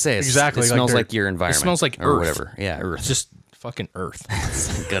was Right. gonna say Exactly It like smells dirt. like your environment. It smells like or earth. whatever. Yeah, It's earth. just fucking earth.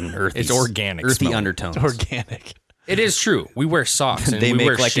 It's got an earthy. It's organic Earthy smelling. undertones. Organic. It is true. We wear socks and They we make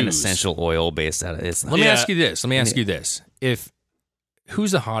wear like shoes. an essential oil based out of it. Let me Yeah. ask you this.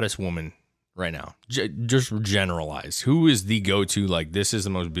 Who's the hottest woman right now? Just generalize. Who is the go-to, like, this is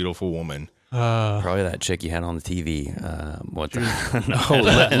the most beautiful woman? Probably that chick you had on the TV. What the? Oh,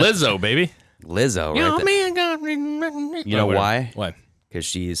 Lizzo, baby. Lizzo, You know, right? man, God, You know why? Why? Because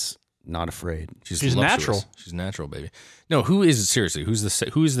she's not afraid. She's She's luxurious. natural. She's natural, baby. No, who is seriously? Who is the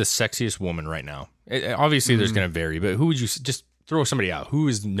sexiest woman right now? Obviously, there's going to vary, but who would you just throw somebody out? Who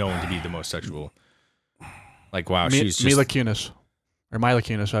is known to be the most sexual? Like, wow, she's just. Mila Kunis. Or Mila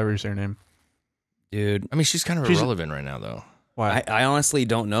Kunis, however you say her name. Dude, I mean, she's kind of She's- irrelevant right now, though. Why? I honestly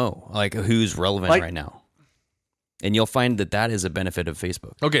don't know like who's relevant Like- right now. And you'll find that is a benefit of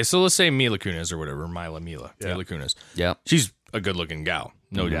Facebook. Okay, so let's say Mila Kunis or whatever, Mila Yeah. Kunis. Yeah. She's a good-looking gal,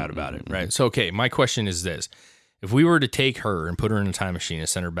 no doubt about it, right? So, okay, my question is this: if we were to take her and put her in a time machine and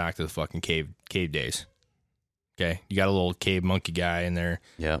send her back to the fucking cave days, okay, you got a little cave monkey guy in there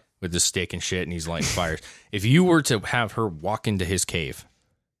Yeah. with the stick and shit, and he's lighting fires. If you were to have her walk into his cave,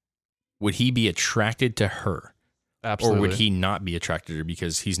 would he be attracted to her, Absolutely. or would he not be attracted to her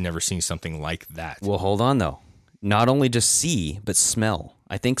because he's never seen something like that? Well, hold on though. Not only just see, but smell.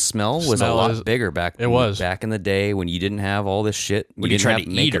 I think smell was a Smell lot is- bigger back in the day when you didn't have all this shit. You Would he didn't try have to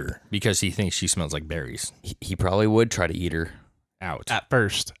eat makeup. her because he thinks she smells like berries? He probably would try to eat her. Out. At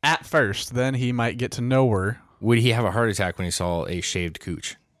first. Then he might get to know her. Would he have a heart attack when he saw a shaved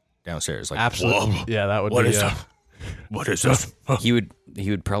cooch downstairs? Like, Absolutely. whoa, Yeah, that would what be. is that? What is this? He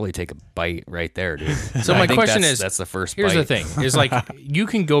would probably take a bite right there, dude. So I my think question that's- is, that's the first Here's bite. the thing: is like you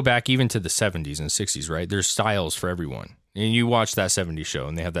can go back even to the 70s and 60s, right? There's styles for everyone, and you watch that 70s show,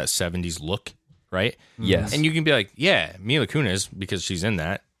 and they have that 70s look, right? Yes. And you can be like, yeah, Mila Kunis, because she's in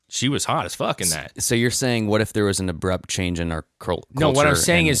that. She was hot as fuck in that. So you're saying, what if there was an abrupt change in our culture? No, what I'm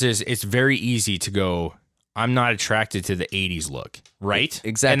saying is it's very easy to go, I'm not attracted to the 80s look, right?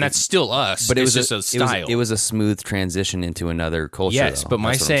 Exactly. And that's still us, but it's just a style. It was a smooth transition into another culture. Yes, though. but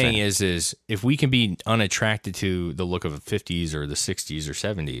my That's what I'm saying is if we can be unattracted to the look of the 50s or the 60s or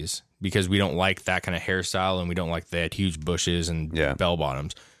 70s because we don't like that kind of hairstyle and we don't like that huge bushes and Yeah. bell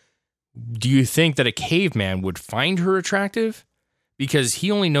bottoms, do you think that a caveman would find her attractive? Because he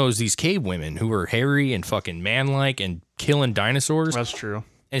only knows these cave women who are hairy and fucking man-like and killing dinosaurs, That's true.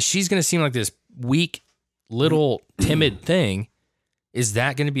 and she's going to seem like this weak, little, timid thing. Is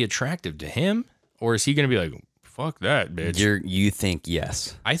that going to be attractive to him? Or is he going to be like, fuck that, bitch? You think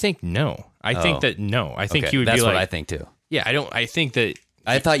yes? I think no. I think that no. I think Okay, he would that's be what like, I think too. yeah, I don't. I think that.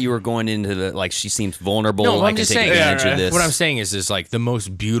 I thought you were going into the like she seems vulnerable. No, I I'm can just take saying. advantage of this. What I'm saying is like the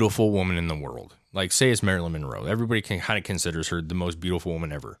most beautiful woman in the world. Like, say it's Marilyn Monroe. Everybody kind of considers her the most beautiful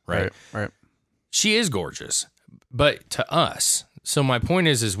woman ever, right? Right. She is gorgeous, but to us. So my point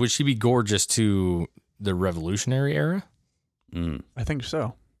is would she be gorgeous to the Revolutionary era? I think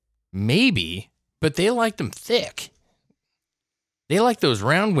so. Maybe, but they like them thick. They like those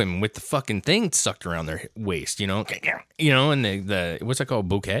round women with the fucking thing sucked around their waist, you know, and the what's that called,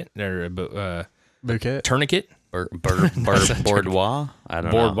 bouquet or Bouquet, tourniquet, Boudoir. I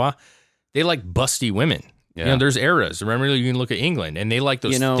don't know. Boudoir. They like busty women. Yeah. You know, there's eras. Remember, you can look at England, and they like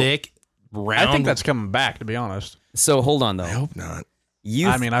those thick, round. I think that's coming back, to be honest. So hold on though. I hope not.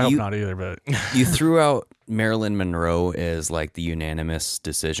 I hope not either. But you threw out Marilyn Monroe as like the unanimous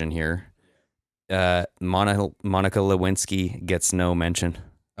decision here. Monica Lewinsky gets no mention.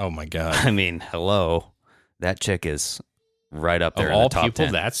 Oh my god! I mean, hello, that chick is right up there. Of in all the top people,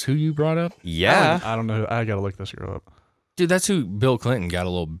 10. that's who you brought up. Yeah, I don't know. I gotta look this girl up. Dude, that's who Bill Clinton got a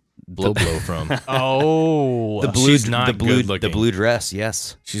little blow from. Oh, she's not good looking. The blue dress.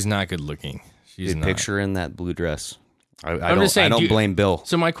 Yes, she's not good looking. She's not. Picture in that blue dress. I'm just saying, I don't blame Bill.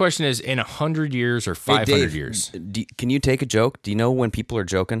 So my question is, in 100 years or 500 years, can you take a joke? Do you know when people are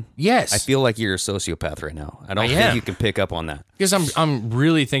joking? Yes. I feel like you're a sociopath right now. I don't think you can pick up on that. Because I'm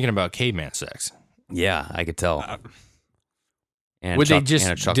really thinking about caveman sex. Yeah, I could tell.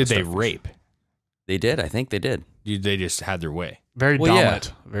 Did they rape? They did. I think they did. They just had their way. Very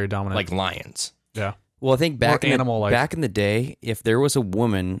dominant. Very dominant. Like lions. Yeah. Well, I think back in the day, if there was a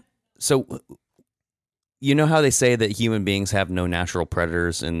woman, so you know how they say that human beings have no natural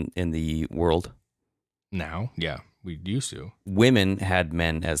predators in the world? Now, yeah, we used to. Women had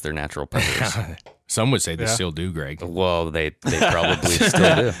men as their natural predators. Some would say they still do, Greg. Well, they probably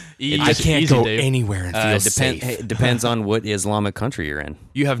still do. I can't go anywhere and feel safe. It depends on what Islamic country you're in.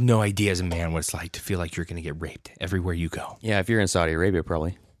 You have no idea as a man what it's like to feel like you're going to get raped everywhere you go. Yeah, if you're in Saudi Arabia,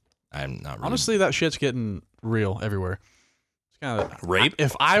 probably. I'm not really. Honestly, that shit's getting real everywhere. It's kind of rape.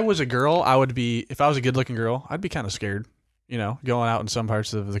 If I was a girl, I would be. If I was a good-looking girl, I'd be kind of scared. You know, going out in some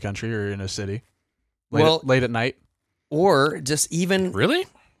parts of the country or in a city, late at night, or just even really.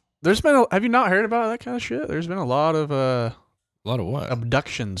 There's been. Have you not heard about that kind of shit? There's been a lot of what?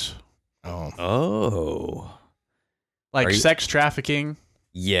 Abductions. Oh. Like sex trafficking.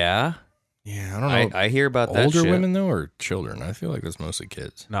 Yeah. Yeah, I don't know. I hear about that. Older women though, or children? I feel like that's mostly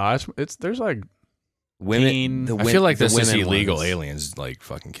kids. No, it's there's like women. I feel like this is illegal aliens like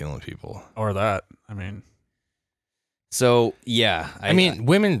fucking killing people. Or that. I mean. So yeah, I mean,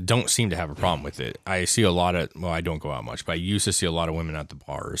 women don't seem to have a problem with it. I see a lot of. Well, I don't go out much, but I used to see a lot of women at the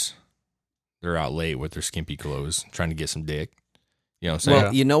bars. They're out late with their skimpy clothes, trying to get some dick. You know what I'm saying?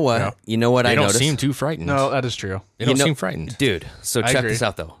 Well, you know what? Yeah. You know what? They I don't noticed? seem too frightened. No, that is true. They don't seem frightened, dude. So check this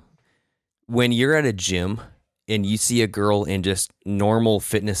out though. When you're at a gym and you see a girl in just normal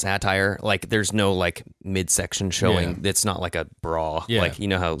fitness attire, like there's no like midsection showing. Yeah. It's not like a bra. Yeah. Like you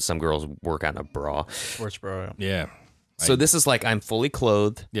know how some girls work out in a bra. Sports bra. Yeah. So this is like I'm fully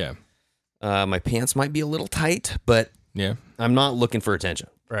clothed. Yeah. My pants might be a little tight, but yeah, I'm not looking for attention.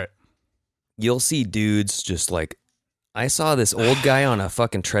 Right. You'll see dudes just like, I saw this old guy on a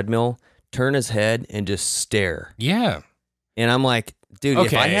fucking treadmill turn his head and just stare. Yeah. And I'm like, dude,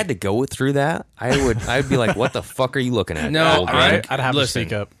 if I had to go through that, I'd be like, what the fuck are you looking at? No, I'd have to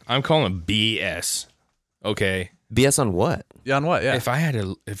speak up. I'm calling BS. Okay. BS on what? Yeah, on what? Yeah. If I had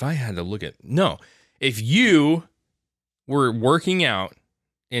to look at if you were working out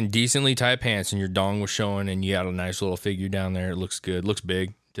in decently tight pants and your dong was showing and you had a nice little figure down there, it looks good, looks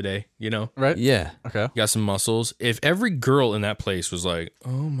big today, you know? Right? Yeah. Okay. You got some muscles. If every girl in that place was like,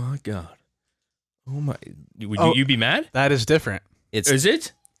 oh my God. Oh my, would you be mad? That is different. Is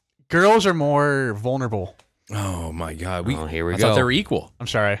it? Girls are more vulnerable. Oh my God. Here we go. I thought they were equal. I'm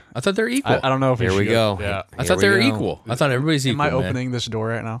sorry. I thought they were equal. I don't know if here we go. Yeah. I thought they were equal. I thought everybody's equal. Am I opening this door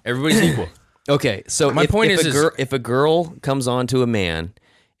right now? Everybody's equal. Okay. So my point is, if a girl comes on to a man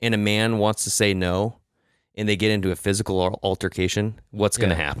and a man wants to say no and they get into a physical altercation, what's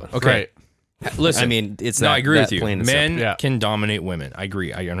going to happen? Okay. Right. Listen, I mean, it's I agree with you. Men can dominate women. I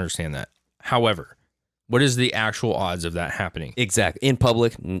agree. I understand that. However, what is the actual odds of that happening? Exactly. In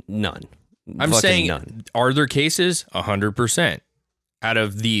public, none. I'm saying, none. Are there cases? 100%. Out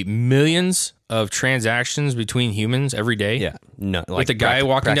of the millions of transactions between humans every day? Yeah. No. With a guy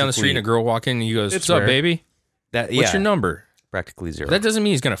walking down the street and a girl walking and he goes, what's up, baby? What's your number? Practically zero. That doesn't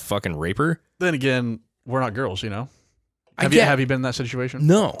mean he's going to fucking rape her. Then again, we're not girls, you know? Have you been in that situation?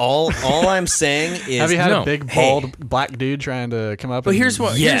 No. All I'm saying is, have you had a big bald black dude trying to come up? But here's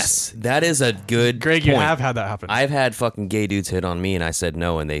what. Yes, that is a good. Greg, point. you have had that happen. I've had fucking gay dudes hit on me, and I said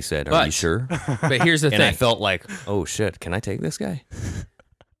no, and they said, "Are you sure?" But here's the thing. And I felt like, oh shit, can I take this guy?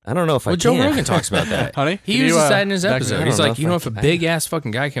 I don't know if I can. Joe Rogan talks about that. Honey, he uses that in his episode. He's like, if a big ass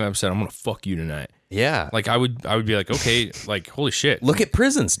fucking guy came up and said, "I'm gonna fuck you tonight." Yeah. Like I would be like, okay, like holy shit. Look at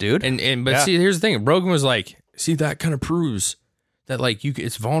prisons, dude. But see, here's the thing. Rogan was like, see, that kind of proves that like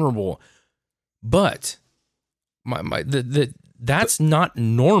it's vulnerable, but that's not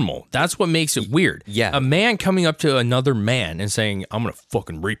normal. That's what makes it weird. Yeah. A man coming up to another man and saying, I'm going to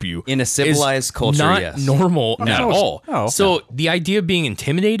fucking rape you. In a civilized culture, not yes. normal at all. Oh, okay. So the idea of being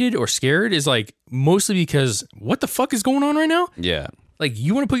intimidated or scared is like mostly because what the fuck is going on right now? Yeah. Like,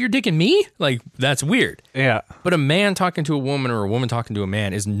 you want to put your dick in me? Like, that's weird. Yeah. But a man talking to a woman or a woman talking to a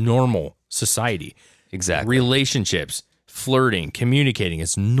man is normal society. Exactly. Relationships, flirting, communicating,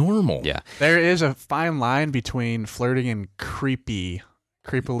 it's normal. Yeah. There is a fine line between flirting and creepily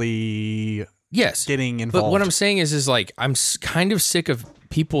Yes. getting involved. But what I'm saying is like, I'm kind of sick of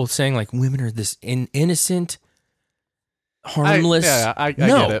people saying like women are this innocent, harmless. I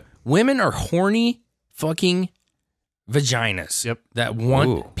no, get it. women are horny fucking vaginas. Yep. That want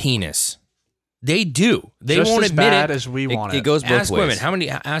Ooh. penis. They do. They Just won't as admit bad it. as we want it. It goes both Ask ways. women. How many?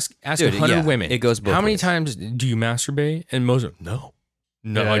 Ask Dude, 100 yeah, women. it goes both How many ways. times do you masturbate? And most of them, no,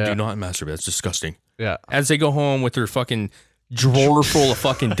 Yeah, I yeah. do not masturbate. That's disgusting. Yeah. As they go home with their fucking drawer full of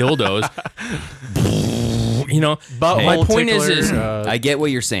fucking dildos, you know. Butthole My point tickler, is I get what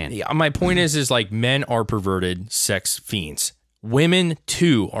you're saying. yeah, my point is like men are perverted sex fiends. Women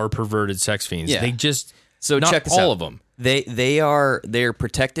too are perverted sex fiends. Yeah. They just So not check this all out. of them. They're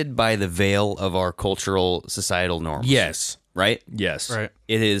protected by the veil of our cultural societal norms. Yes. Right? Yes. Right.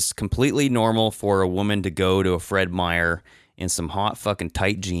 It is completely normal for a woman to go to a Fred Meyer in some hot fucking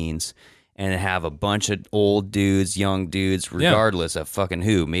tight jeans and have a bunch of old dudes, young dudes, regardless of fucking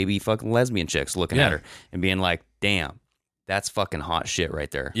who, maybe fucking lesbian chicks looking at Yeah. her and being like, damn, that's fucking hot shit right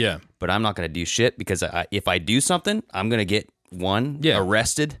there. Yeah. But I'm not going to do shit because if I do something, I'm going to get one, Yeah.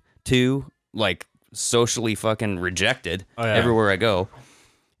 arrested, two, like socially fucking rejected Oh, yeah. everywhere I go.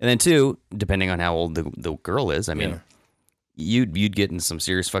 And then two, depending on how old the girl is, I mean, you'd get in some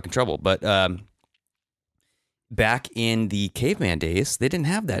serious fucking trouble. But back in the caveman days, they didn't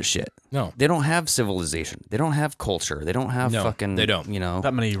have that shit. No. They don't have civilization. They don't have culture. They don't have No, fucking, they don't. you know.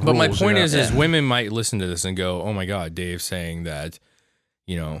 That many rules. But my point yeah. is women might listen to this and go, "Oh my God, Dave's saying that,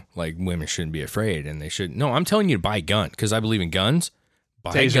 you know, like women shouldn't be afraid and they should." No, I'm telling you to buy a gun because I believe in guns.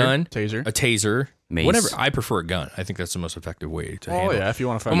 Buy a gun, Taser. a taser, Mace. whatever. I prefer a gun. I think that's the most effective way to handle. Oh yeah, if you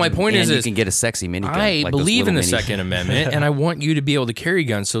want to fight. But my point and is, you can get a sexy minigun. I like those believe in the little mini- Second Amendment, and I want you to be able to carry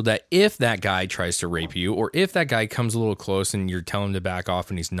guns so that if that guy tries to rape you, or if that guy comes a little close and you're telling him to back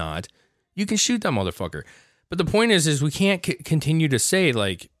off and he's not, you can shoot that motherfucker. But the point is we can't continue to say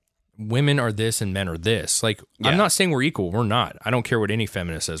like women are this and men are this. Like I'm not saying we're equal. We're not. I don't care what any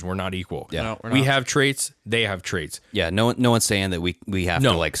feminist says. We're not equal. Yeah. No, we're we not. have traits. They have traits. Yeah, no one's saying that we have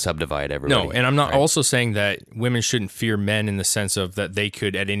to like subdivide everybody. No, and I'm not right? also saying that women shouldn't fear men in the sense of that they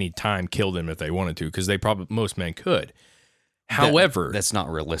could at any time kill them if they wanted to, because most men could. However, that's not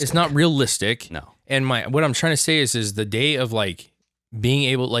realistic. it's not realistic. No. And what I'm trying to say is the day of like being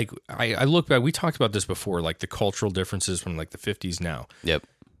able, like I look back, we talked about this before, like the cultural differences from like the 50s now. Yep.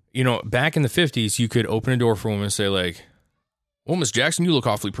 You know, back in the 50s, you could open a door for a woman and say like, "Well, Miss Jackson, you look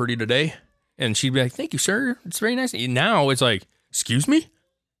awfully pretty today." And she'd be like, "Thank you, sir. It's very nice." Now it's like, "Excuse me?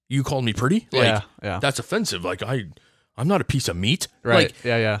 You called me pretty?" Like, yeah. that's offensive. Like I'm not a piece of meat. Right. Like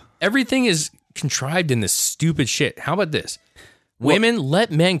yeah. everything is contrived in this stupid shit. How about this? Women,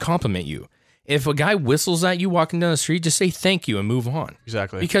 let men compliment you. If a guy whistles at you walking down the street, just say thank you and move on.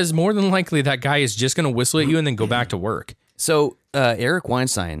 Exactly. Because more than likely that guy is just going to whistle at you and then go back to work. So Eric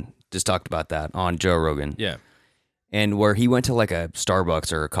Weinstein just talked about that on Joe Rogan. Yeah. And where he went to like a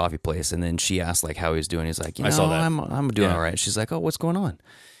Starbucks or a coffee place, and then she asked like how he was doing. He's like, I saw that. I'm doing Yeah. all right. She's like, "Oh, what's going on?"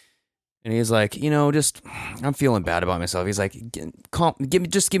 And he's like, just I'm feeling bad about myself. He's like,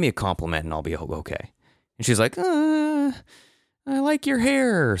 give me a compliment and I'll be okay. And she's like, I like your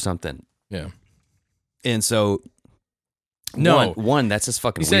hair or something. Yeah. And so, No. one that's just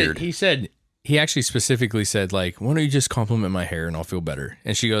fucking weird. He actually specifically said like, "Why don't you just compliment my hair and I'll feel better?"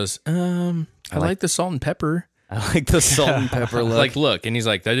 And she goes, I like the salt and pepper. I like the salt and pepper look. Like, look. And he's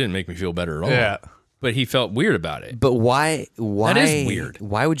like, that didn't make me feel better at all. Yeah. But he felt weird about it. But why? That is weird.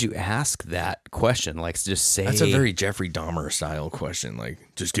 Why would you ask that question? Like, just say That's a very Jeffrey Dahmer style question. Like,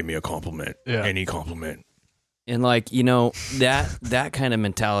 just give me a compliment. Yeah. Any compliment. and like that kind of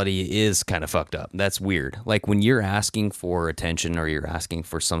mentality is kind of fucked up. That's weird. Like when you're asking for attention or you're asking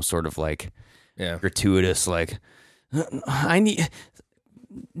for some sort of like Yeah. gratuitous like,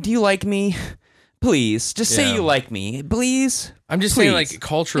 do you like me? Please, just say Yeah. you like me, please. I'm just saying, Please. like,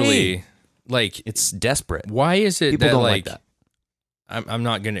 culturally, Hey. like, It's desperate. why is it People that, don't like, like that. I'm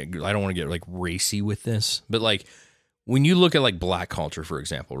not gonna, I don't want to get like racy with this, but like, when you look at like black culture, for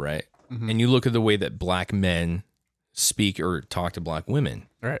example, right? And you look at the way that black men speak or talk to black women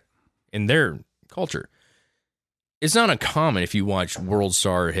Right. in their culture, it's not uncommon if you watch World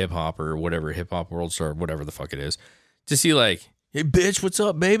Star Hip Hop or whatever, Hip Hop World Star, whatever the fuck it is, to see like, hey, bitch, what's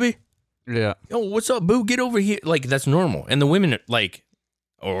up, baby? Yeah. Yo, what's up, boo? Get over here. Like, that's normal. And the women, like,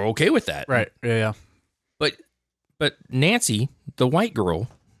 are okay with that. Right. Yeah. But Nancy, the white girl,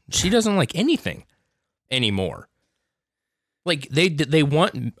 she doesn't like anything anymore. Like, they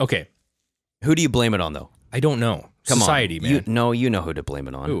want, okay. Who do you blame it on, though? I don't know. Come society, on. man. You know who to blame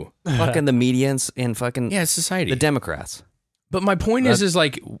it on. Who? Fucking the media and fucking Yeah, it's society. the Democrats. But my point is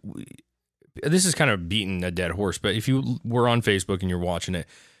like, this is kind of beating a dead horse, but if you were on Facebook and you're watching it,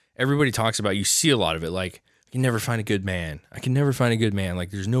 everybody talks about, you see a lot of it, like, I can never find a good man. I can never find a good man. Like,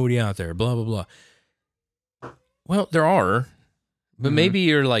 there's nobody out there, blah, blah, blah. Well, there are, but maybe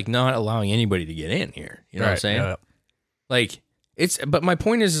you're like not allowing anybody to get in here. You know what I'm saying? Yeah. Like, but my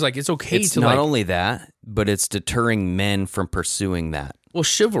point is like, it's okay It's to not like, only that, but it's deterring men from pursuing that. well,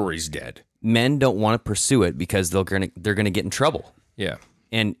 chivalry's dead. Men don't want to pursue it because they're gonna get in trouble. Yeah.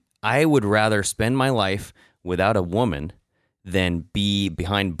 And I would rather spend my life without a woman than be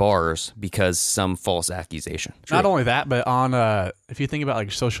behind bars because some false accusation. Not only that, but on if you think about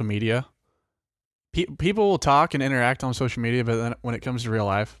like social media, people will talk and interact on social media, but then when it comes to real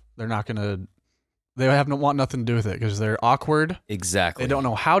life, they're not gonna. They want nothing to do with it because they're awkward. Exactly. They don't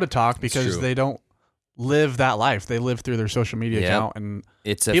know how to talk because they don't live that life. They live through their social media account, and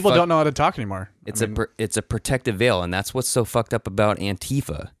people don't know how to talk anymore. It's a protective veil, and that's what's so fucked up about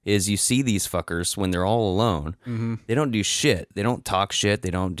Antifa is you see these fuckers when they're all alone. Mm-hmm. They don't do shit. They don't talk shit.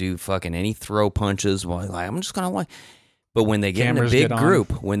 They don't do fucking any throw punches. Well, like, I'm just gonna like. But when they get in a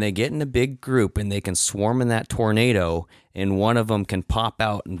big group, and they can swarm in that tornado, and one of them can pop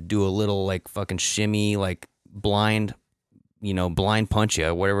out and do a little like fucking shimmy, like blind punch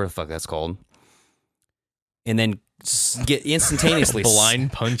you, whatever the fuck that's called, and then get instantaneously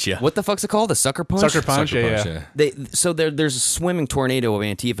blind punch you. What the fuck's it called? A sucker punch? Sucker punch, yeah. There's a swimming tornado of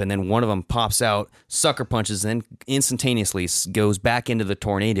Antifa, and then one of them pops out, sucker punches, and then instantaneously goes back into the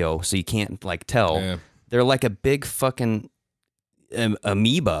tornado, so you can't like tell. Yeah. They're like a big fucking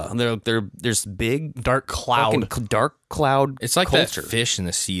amoeba. There's big dark cloud. It's like culture. That fish in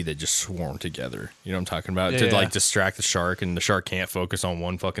the sea that just swarm together. You know what I'm talking about? To like distract the shark, and the shark can't focus on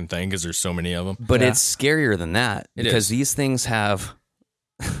one fucking thing because there's so many of them. But it's scarier than that because these things have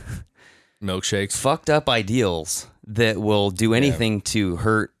milkshakes, fucked up ideals that will do anything to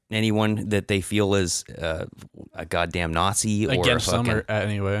hurt anyone that they feel is a goddamn Nazi or against a fucking, them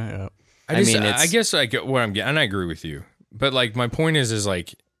anyway. Yeah. I guess I get what I'm getting, and I agree with you. But like my point is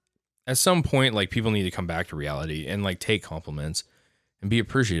like at some point, like people need to come back to reality and like take compliments and be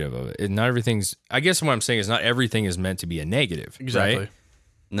appreciative of it. And not everything's. I guess what I'm saying is not everything is meant to be a negative. Exactly. Right?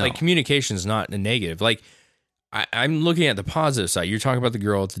 No. Like communication is not a negative. Like I'm looking at the positive side. You're talking about the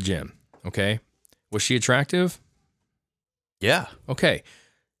girl at the gym. Okay, was she attractive? Yeah. Okay.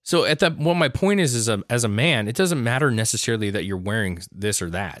 So at that, what my point is as a man, it doesn't matter necessarily that you're wearing this or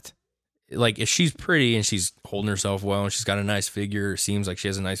that. Like if she's pretty and she's holding herself well and she's got a nice figure, seems like she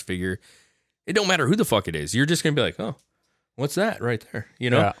has a nice figure, it don't matter who the fuck it is. You're just gonna be like, oh, what's that right there? You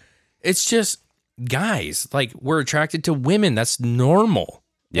know, It's just guys. Like we're attracted to women. That's normal.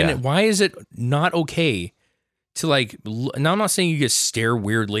 Yeah. And why is it not okay to like? Now I'm not saying you just stare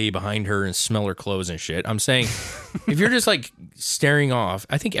weirdly behind her and smell her clothes and shit. I'm saying if you're just like staring off,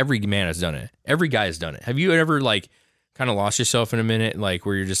 I think every man has done it. Every guy has done it. Have you ever like? Kind of lost yourself in a minute, like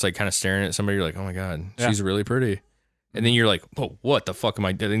where you're just like kind of staring at somebody, you're like, oh my God, she's really pretty. And then you're like, whoa, what the fuck am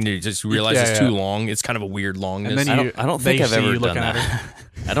I doing? And you just realize it's too long. It's kind of a weird longness. And then I don't think I've ever done that.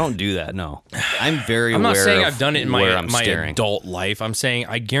 I don't do that, no. I'm not saying I've done it in my adult life. I'm saying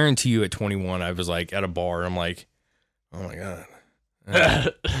I guarantee you at 21, I was like at a bar, I'm like, oh my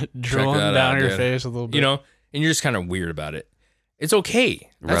God. Drooling down your face a little bit. You know, and you're just kind of weird about it. It's okay.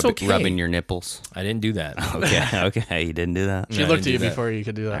 That's okay. Rubbing your nipples. I didn't do that. Okay. You didn't do that? She looked at you before you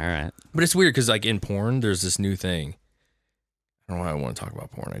could do that. All right. But it's weird because like in porn, there's this new thing. I don't know why I want to talk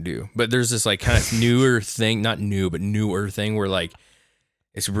about porn. I do. But there's this like kind of newer thing, not new, but newer thing where like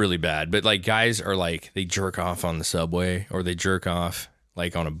it's really bad. But like guys are like, they jerk off on the subway or they jerk off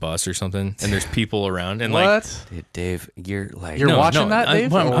like on a bus or something, and there's people around, and like, dude, Dave, you're watching that,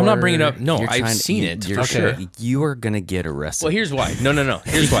 Dave? I'm not bringing it up. No, I've seen it for sure. You are gonna get arrested. Well, here's why. No.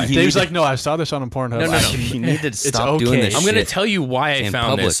 Here's why. Dave's like, no, I saw this on Pornhub. No. You need to stop doing this. I'm gonna tell you why I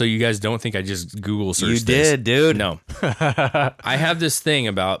found this, so you guys don't think I just Google searched this. You did, dude. No, I have this thing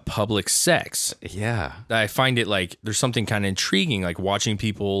about public sex. Yeah, I find it like there's something kind of intriguing, like watching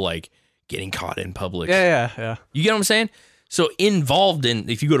people like getting caught in public. Yeah. You get what I'm saying? So involved in,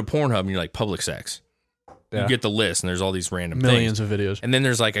 if you go to Pornhub and you're like public sex, You get the list, and there's all these random millions things. of videos. And then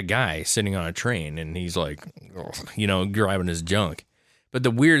there's like a guy sitting on a train, and he's like, driving his junk. But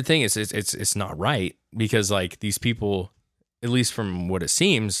the weird thing is, it's not right because like these people, at least from what it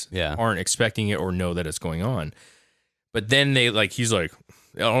seems, aren't expecting it or know that it's going on. But then he's like,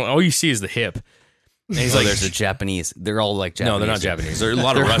 all you see is the hip. And he's like, there's a Japanese. They're all like Japanese. No, they're not Japanese. There are a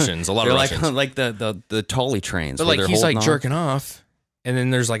lot of Russians. A lot of Russians. Like the trolley trains. But like he's like jerking off, and then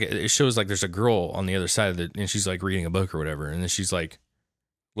there's like it shows like there's a girl on the other side of it, and she's like reading a book or whatever, and then she's like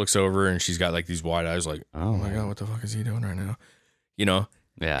looks over and she's got like these wide eyes, like, oh my god, what the fuck is he doing right now?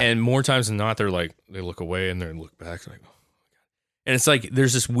 Yeah. And more times than not, they're like they look away and they look back, like, oh my god. And it's like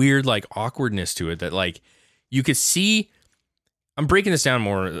there's this weird like awkwardness to it that like you could see. I'm breaking this down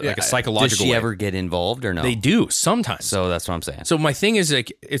more like a psychological Does she way. ever get involved or no? They do sometimes. So that's what I'm saying. So my thing is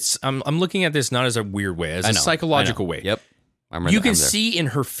like I'm looking at this not as a weird way, as a psychological way. Yep. You can see in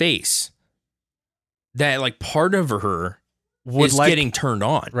her face that like part of her is getting turned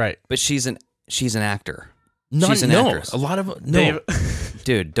on. Right. But she's an actor. She's an actress. A lot of no.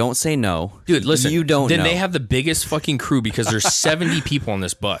 Dude, don't say no. Dude, listen. You don't then know. They have the biggest fucking crew because there's 70 people on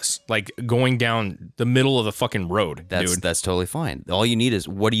this bus, like going down the middle of the fucking road. That's totally fine. All you need is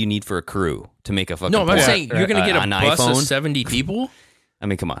what do you need for a crew to make a fucking No, but I'm saying you're gonna get a bus iPhone? of 70 people? I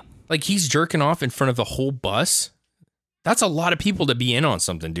mean, come on. Like he's jerking off in front of the whole bus? That's a lot of people to be in on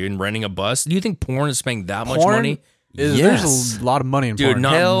something, dude, and renting a bus. Do you think porn is spending that much money? There's a lot of money in porn. Dude,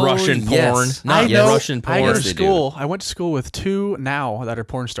 not Russian porn. Yes. Not Russian porn. I go to school. I went to school with 2 now that are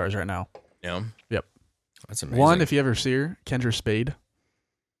porn stars right now. Yeah. Yep. That's amazing. One, if you ever see her, Kendra Spade.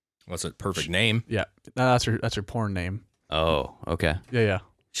 What's a perfect name? Yeah. That's her porn name. Oh, okay. Yeah.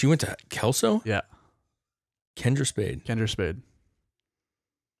 She went to Kelso? Yeah. Kendra Spade. Kendra Spade.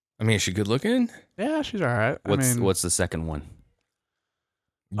 I mean, is she good looking? Yeah, she's all right. What's the second one?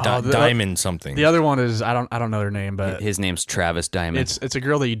 Diamond something. The other one is I don't know their name, but his name's Travis Diamond. It's a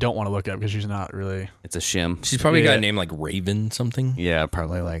girl that you don't want to look up because she's not really. It's a shim. She's probably got a name like Raven something. Yeah,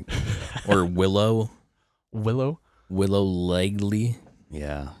 probably like or Willow Legley.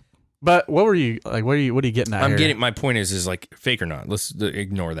 Yeah. But what were you like? What are you getting at? I'm getting. My point is like fake or not. Let's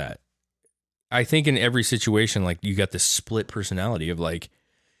ignore that. I think in every situation, like you got this split personality of like,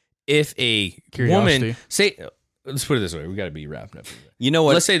 if a woman say. Let's put it this way. We got to be wrapping up. You know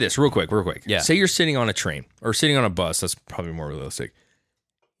what? Let's say this real quick. Yeah. Say you're sitting on a train or sitting on a bus. That's probably more realistic.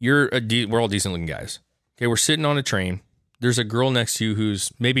 We're all decent looking guys. Okay. We're sitting on a train. There's a girl next to you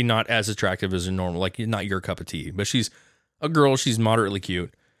who's maybe not as attractive as a normal, like not your cup of tea, but she's a girl. She's moderately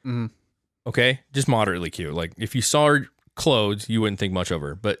cute. Mm-hmm. Okay. Just moderately cute. Like if you saw her clothes, you wouldn't think much of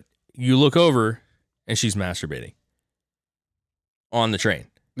her, but you look over and she's masturbating on the train.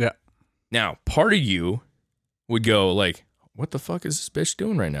 Yeah. Now, part of you would go like, what the fuck is this bitch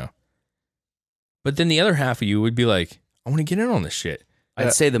doing right now? But then the other half of you would be like, I want to get in on this shit.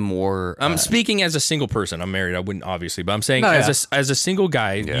 I'd say the more... I'm speaking as a single person. I'm married. I wouldn't obviously, but I'm saying as a single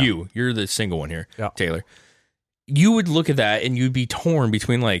guy, you're the single one here, Taylor. You would look at that and you'd be torn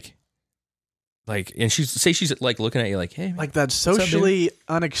between like, and she's like looking at you like, hey, like that's socially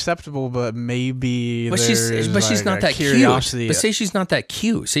unacceptable, but maybe. But she's not that cute. But say she's not that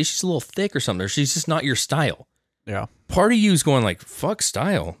cute. Say she's a little thick or something. Or she's just not your style. Yeah. Part of you's going like, fuck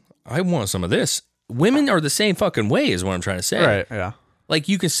style. I want some of this. Women are the same fucking way, is what I'm trying to say. Right. Yeah. Like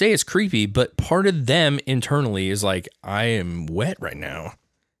you can say it's creepy, but part of them internally is like, I am wet right now,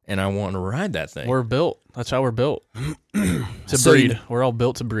 and I want to ride that thing. We're built. That's how we're built. To breed. We're all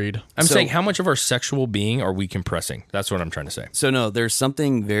built to breed. I'm saying, how much of our sexual being are we compressing? That's what I'm trying to say. So no, there's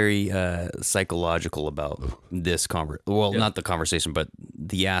something very psychological about this not the conversation, but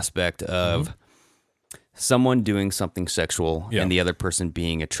the aspect of someone doing something sexual and the other person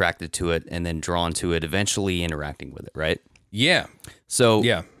being attracted to it and then drawn to it, eventually interacting with it, right? Yeah. So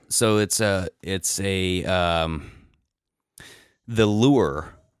it's the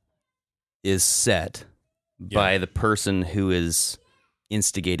lure is set by the person who is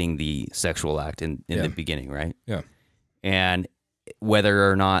instigating the sexual act in the beginning, right? Yeah. And whether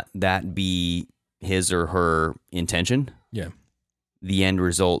or not that be his or her intention, the end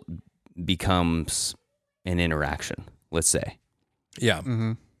result becomes an interaction, let's say. Yeah.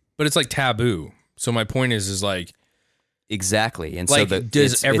 Mm-hmm. But it's like taboo. So my point is like... Exactly. And like, so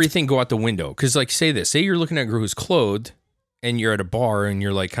does everything go out the window? Because like, say you're looking at a girl who's clothed and you're at a bar and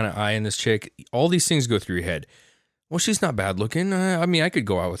you're like kind of eyeing this chick. All these things go through your head. Well, she's not bad looking. I mean, I could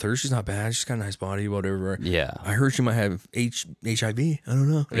go out with her. She's not bad. She's got a nice body, whatever. Yeah. I heard she might have HIV. I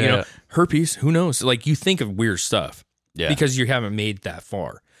don't know. Yeah. You know, herpes. Who knows? Like you think of weird stuff because you haven't made that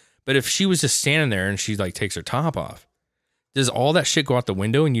far. But if she was just standing there and she like takes her top off, does all that shit go out the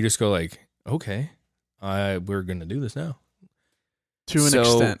window and you just go like, okay, we're going to do this now. To an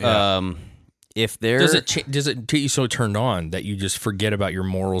extent, yeah. If there does it get you so turned on that you just forget about your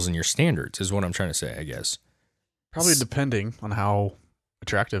morals and your standards? Is what I'm trying to say, I guess. Probably depending on how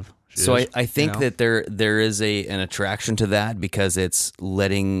attractive she is. So I think that there is an attraction to that because it's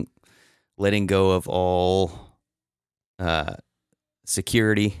letting go of all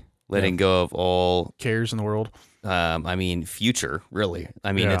security, letting go of all cares in the world. Future, really.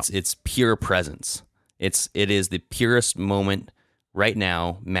 It's pure presence. It is the purest moment right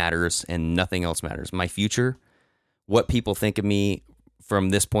now matters and nothing else matters. My future, what people think of me from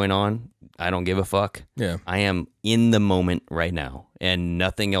this point on, I don't give a fuck. Yeah. I am in the moment right now and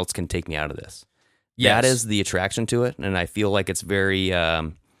nothing else can take me out of this. Yes. That is the attraction to it. And I feel like it's very,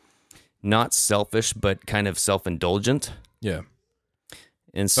 not selfish, but kind of self-indulgent. Yeah.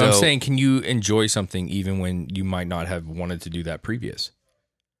 And so I'm saying, can you enjoy something even when you might not have wanted to do that previous?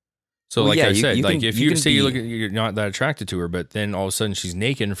 So, Well, like yeah, I said, you like can- if you you can say be- you're not that attracted to her, but then all of a sudden she's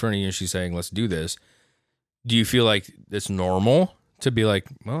naked in front of you and she's saying, "Let's do this." Do you feel like it's normal to be like,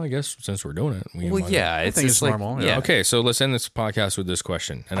 "Well, I guess since we're doing it, we well, might yeah, think it's like, normal, Yeah. Okay, so let's end this podcast with this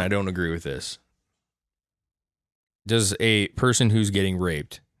question, and I don't agree with this. Does a person who's getting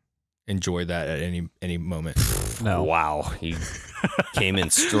raped enjoy that at any moment? No. Wow, he came in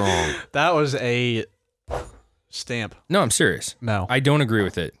strong. That was a stamp. No, I'm serious. No. I don't agree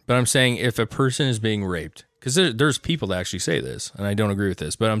with it. But I'm saying if a person is being raped, because there's people that actually say this, and I don't agree with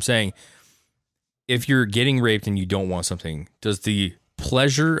this, but I'm saying if you're getting raped and you don't want something, does the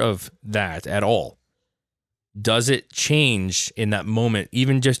pleasure of that at all, does it change in that moment,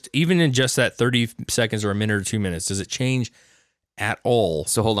 even in just that 30 seconds or a minute or 2 minutes, does it change at all?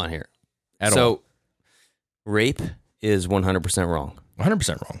 So hold on here. At all? Rape is 100% wrong. 100%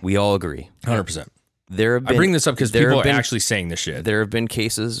 wrong. We all agree. 100%. There have been, I bring this up because there people have are been- actually saying this shit. There have been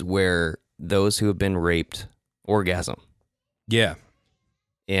cases where those who have been raped orgasm, Yeah.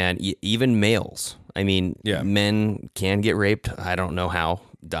 and even males. I mean, Yeah. men can get raped. I don't know how.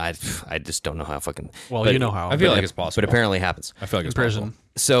 I just don't know how fucking. Well, but- you know how. I feel but like it's possible. But apparently it happens. I feel like it's in prison. possible.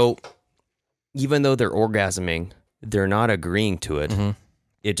 So even though they're orgasming, they're not agreeing to it. Mhm.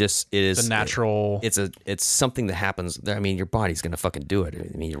 It is the natural. It's something that happens. I mean, your body's gonna fucking do it.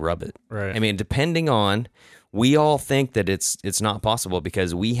 I mean, you rub it. Right. I mean, depending on, we all think that it's not possible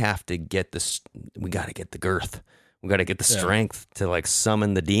because we have to get this. We got to get the girth. We got to get the strength to like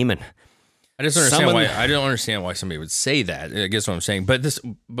summon the demon. I just understand why. I don't understand why somebody would say that. I guess what I'm saying, but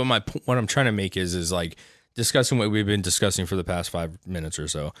what I'm trying to make is like discussing what we've been discussing for the past 5 minutes or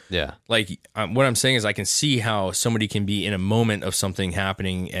so. Yeah. Like what I'm saying is I can see how somebody can be in a moment of something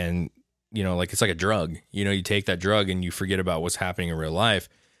happening, and like it's like a drug. You take that drug and you forget about what's happening in real life,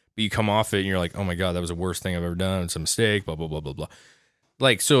 but you come off it and you're like, oh my god, that was the worst thing I've ever done. It's a mistake. Blah blah blah blah blah.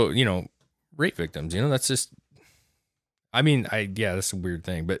 Like so, rape victims. That's just. I mean, that's a weird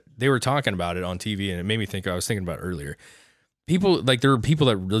thing, but they were talking about it on TV and it made me think, I was thinking about it earlier. People, like, there are people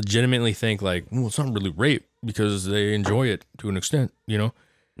that legitimately think, like, well, it's not really rape because they enjoy it to an extent, No.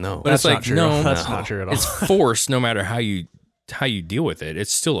 But That's it's like, not true. no, That's not true at all. it's forced no matter how you deal with it.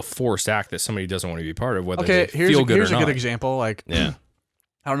 It's still a forced act that somebody doesn't want to be part of, whether Okay, they feel good here's or a not. good example. Like, Yeah.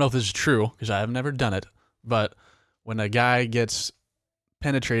 I don't know if this is true because I have never done it, but when a guy gets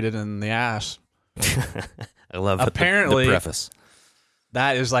penetrated in the ass, I love Apparently- the preface.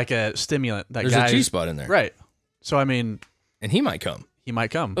 that is like a stimulant. That There's guy, a G-spot in there. right? So I mean, And he might come. he might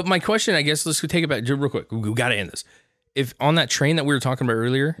come. But my question, I guess, let's take it back real quick. We got to end this. If on that train that we were talking about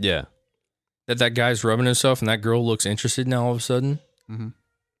earlier, Yeah. that guy's rubbing himself and that girl looks interested now all of a sudden, Mhm.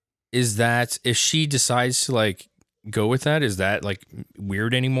 is that, if she decides to like go with that, is that like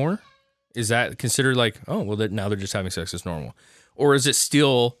weird anymore? Is that considered like, oh, well, now they're just having sex, it's normal? Or is it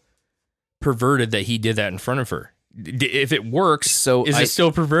still perverted that he did that in front of her? If it works, So is it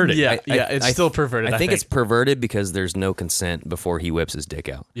still perverted? Yeah, I- it's I- still perverted. I think it's perverted because there's no consent before he whips his dick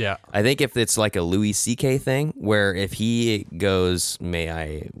out. yeah. I think if it's like a Louis C.K. thing, where if he goes, "May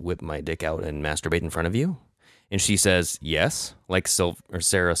I whip my dick out and masturbate in front of you?" and she says yes, like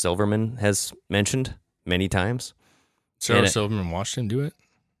Sarah Silverman has mentioned many times, Sarah And Silverman watched him do it?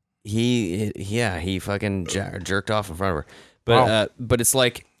 he fucking jerked off in front of her. But but it's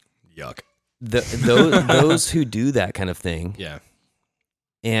like Yuck. those who do that kind of thing, Yeah.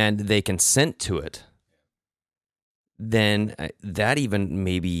 and they consent to it, then that even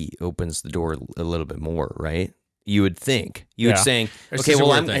maybe opens the door a little bit more, right? You would think. You would Yeah. saying, It's okay, just a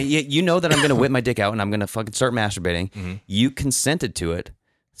well, weird thing. you know that I'm going to whip my dick out and I'm going to fucking start masturbating. Mhm. You consented to it.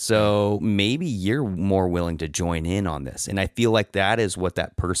 So maybe you're more willing to join in on this. And I feel like that is what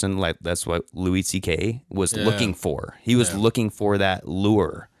that person, like that's what Louis C.K. was Yeah. looking for. He was Yeah. looking for that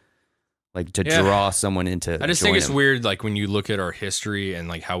lure. like to draw someone into. I just think it's weird, like when you look at our history and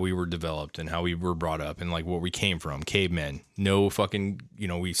like how we were developed and how we were brought up and like what we came from, cavemen. No fucking,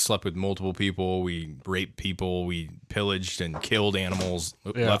 we slept with multiple people, we raped people, we pillaged and killed animals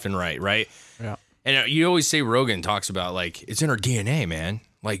left and right, right? Yeah. And you always say Rogan talks about like it's in our DNA, man.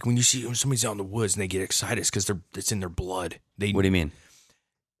 Like when you see somebody's out in the woods and they get excited, it's because it's in their blood. What do you mean?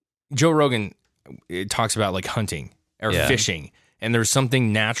 Joe Rogan talks about like hunting or fishing. And there's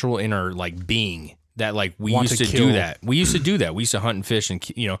something natural in our like being that like we used to do that. We used to do that. We used to hunt and fish and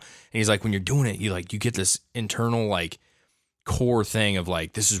and he's like, when you're doing it, you get this internal like core thing of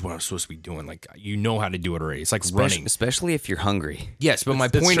like, this is what I'm supposed to be doing. Like, how to do it already. It's like running. Especially if you're hungry. Yes. But my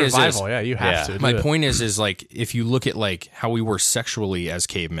point is, you have to. My point is like, if you look at like how we were sexually as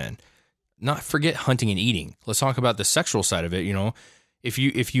cavemen, not forget hunting and eating. Let's talk about the sexual side of it. If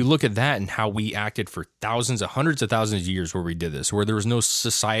you look at that and how we acted for hundreds of thousands of years where we did this, where there was no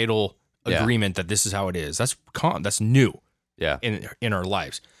societal agreement that this is how it is, that's new in our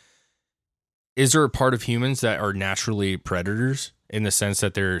lives. Is there a part of humans that are naturally predators in the sense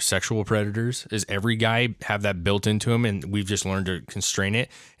that they're sexual predators? Does every guy have that built into him and we've just learned to constrain it?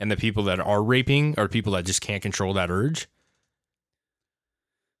 And the people that are raping are people that just can't control that urge?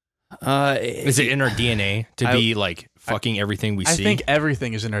 Is it in our DNA to be like fucking everything we see? I think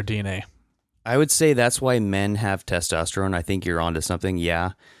everything is in our DNA. I would say that's why men have testosterone. I think you're onto something.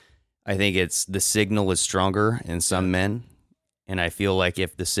 Yeah. I think the signal is stronger in some men. And I feel like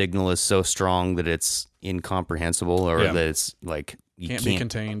if the signal is so strong that it's incomprehensible or that it's like you can't be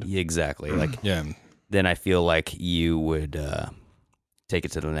contained. Exactly. Like, then I feel like you would take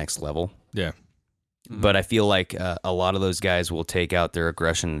it to the next level. Yeah. But I feel like a lot of those guys will take out their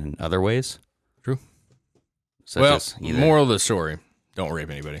aggression in other ways. True. Moral of the story: don't rape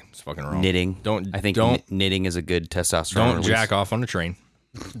anybody. It's fucking wrong. Knitting. Knitting is a good testosterone. Don't jack off on a train.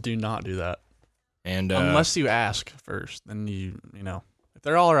 Do not do that. And unless you ask first, then if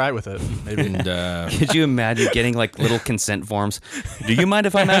they're all right with it, maybe. And, could you imagine getting like little consent forms? Do you mind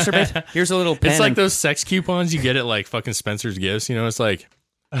if I masturbate? Here's a little pen. It's like those sex coupons you get at like fucking Spencer's Gifts. It's like.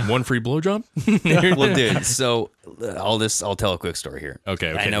 One free blowjob? Well, dude, so I'll tell a quick story here.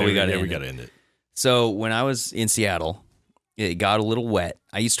 Okay. I know we got to end it. So when I was in Seattle, it got a little wet.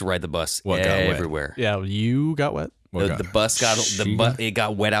 I used to ride the bus everywhere. Yeah, you got wet? The bus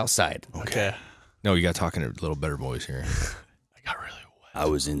got wet outside. Okay. No, you got talking to a little better voice here. I got really wet. I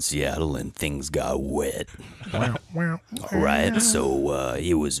was in Seattle and things got wet. All right, so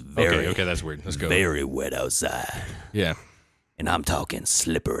it was very okay, that's weird. Let's go. Very wet outside. Yeah. And I'm talking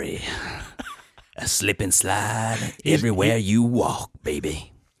slippery. A slip and slide everywhere you walk,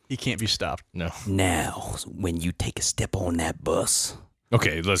 baby. He can't be stopped. No. Now, when you take a step on that bus.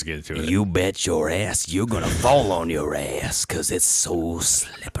 Okay, let's get into it. You bet your ass you're going to fall on your ass because it's so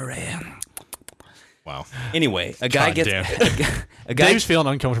slippery. Wow. Anyway, a guy Dave's feeling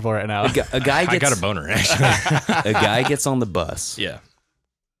uncomfortable right now. A guy gets, I got a boner, actually. A guy gets on the bus. Yeah.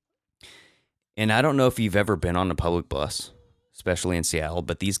 And I don't know if you've ever been on a public bus, especially in Seattle,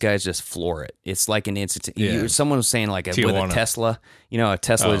 but these guys just floor it. It's like an instant. Yeah. Someone was saying like with a Tesla, a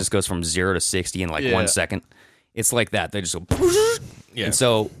Tesla just goes from 0 to 60 in like 1 second. It's like that. They just go. Yeah. And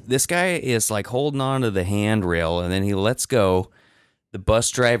so this guy is like holding on to the handrail and then he lets go. The bus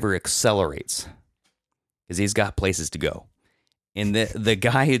driver accelerates because he's got places to go. And the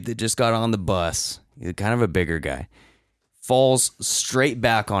guy that just got on the bus, he's kind of a bigger guy, falls straight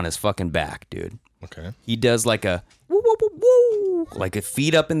back on his fucking back, dude. Okay. He does like a woo, woo, woo, woo, like a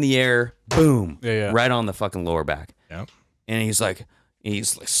feet up in the air, boom, right on the fucking lower back. Yeah. And he's like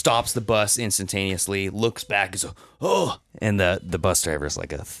stops the bus instantaneously, looks back, is and the bus driver is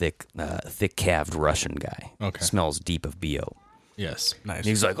like a thick calved Russian guy. Okay. Smells deep of BO. Yes. Nice. And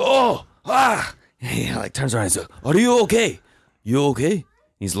he's like, and he like turns around and says, "Are you okay? You okay?"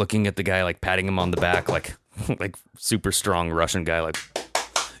 He's looking at the guy, like patting him on the back, like super strong Russian guy, like,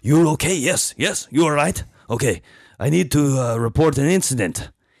 "You're okay? Yes, you all right? Okay, I need to report an incident."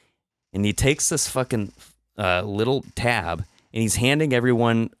 And he takes this fucking little tab and he's handing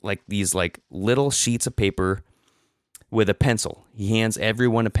everyone like these like little sheets of paper with a pencil. He hands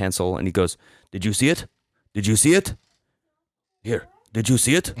everyone a pencil and he goes, "Did you see it? Did you see it? Here, did you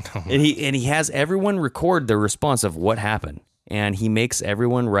see it?" And he has everyone record their response of what happened. And he makes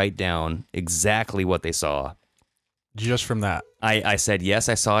everyone write down exactly what they saw. Just from that. I said, yes,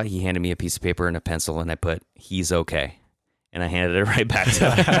 I saw it. He handed me a piece of paper and a pencil, and I put, "He's okay." And I handed it right back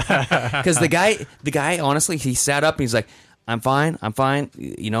to him. Because the guy, honestly, he sat up and he's like, I'm fine.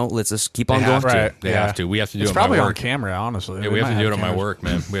 You know, let's just keep on going. Right. They have to. We have to do It's it probably on my on work. camera, honestly. Yeah, we have to do it on my cameras. work,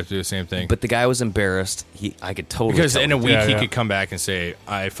 man. We have to do the same thing. But the guy was embarrassed. I could totally Because tell in a him. week Yeah, he yeah. could come back and say,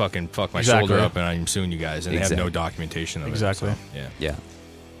 I fucking fucked my Exactly. shoulder up and I'm suing you guys, and they have no Exactly. documentation of Exactly. it. So, yeah. Yeah.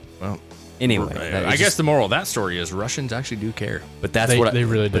 Well, Anyway, I guess the moral of that story is Russians actually do care. But that's They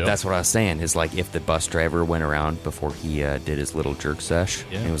really do. But that's what I was saying is like if the bus driver went around before he did his little jerk sesh,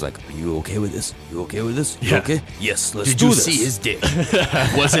 and he was like, "Are you okay with this? You okay with this? You Yeah. okay? Yes, let's Did do you this." see his dick?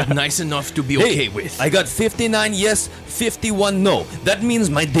 Was it nice enough to be Hey, okay with? I got 59 yes, 51 no. That means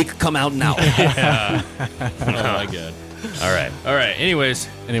my dick come out now. Oh my god. All right. All right. Anyways,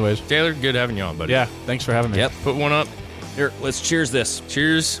 Taylor, good having you on, buddy. Yeah, thanks for having me. Yep. Put one up. Here, let's cheers this.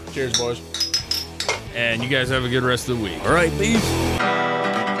 Cheers. Cheers, boys. And you guys have a good rest of the week. All right, beef.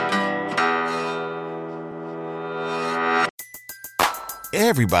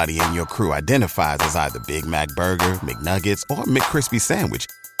 Everybody in your crew identifies as either Big Mac Burger, McNuggets, or McCrispy Sandwich.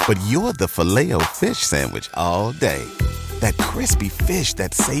 But you're the Filet-O-Fish Sandwich all day. That crispy fish,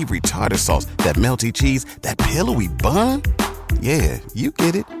 that savory tartar sauce, that melty cheese, that pillowy bun. Yeah, you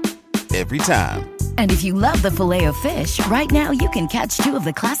get it. Every time. And if you love the Filet-O-Fish, right now you can catch 2 of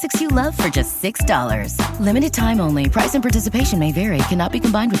the classics you love for just $6. Limited time only. Price and participation may vary. Cannot be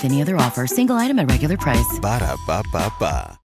combined with any other offer. Single item at regular price. Ba-da-ba-ba-ba.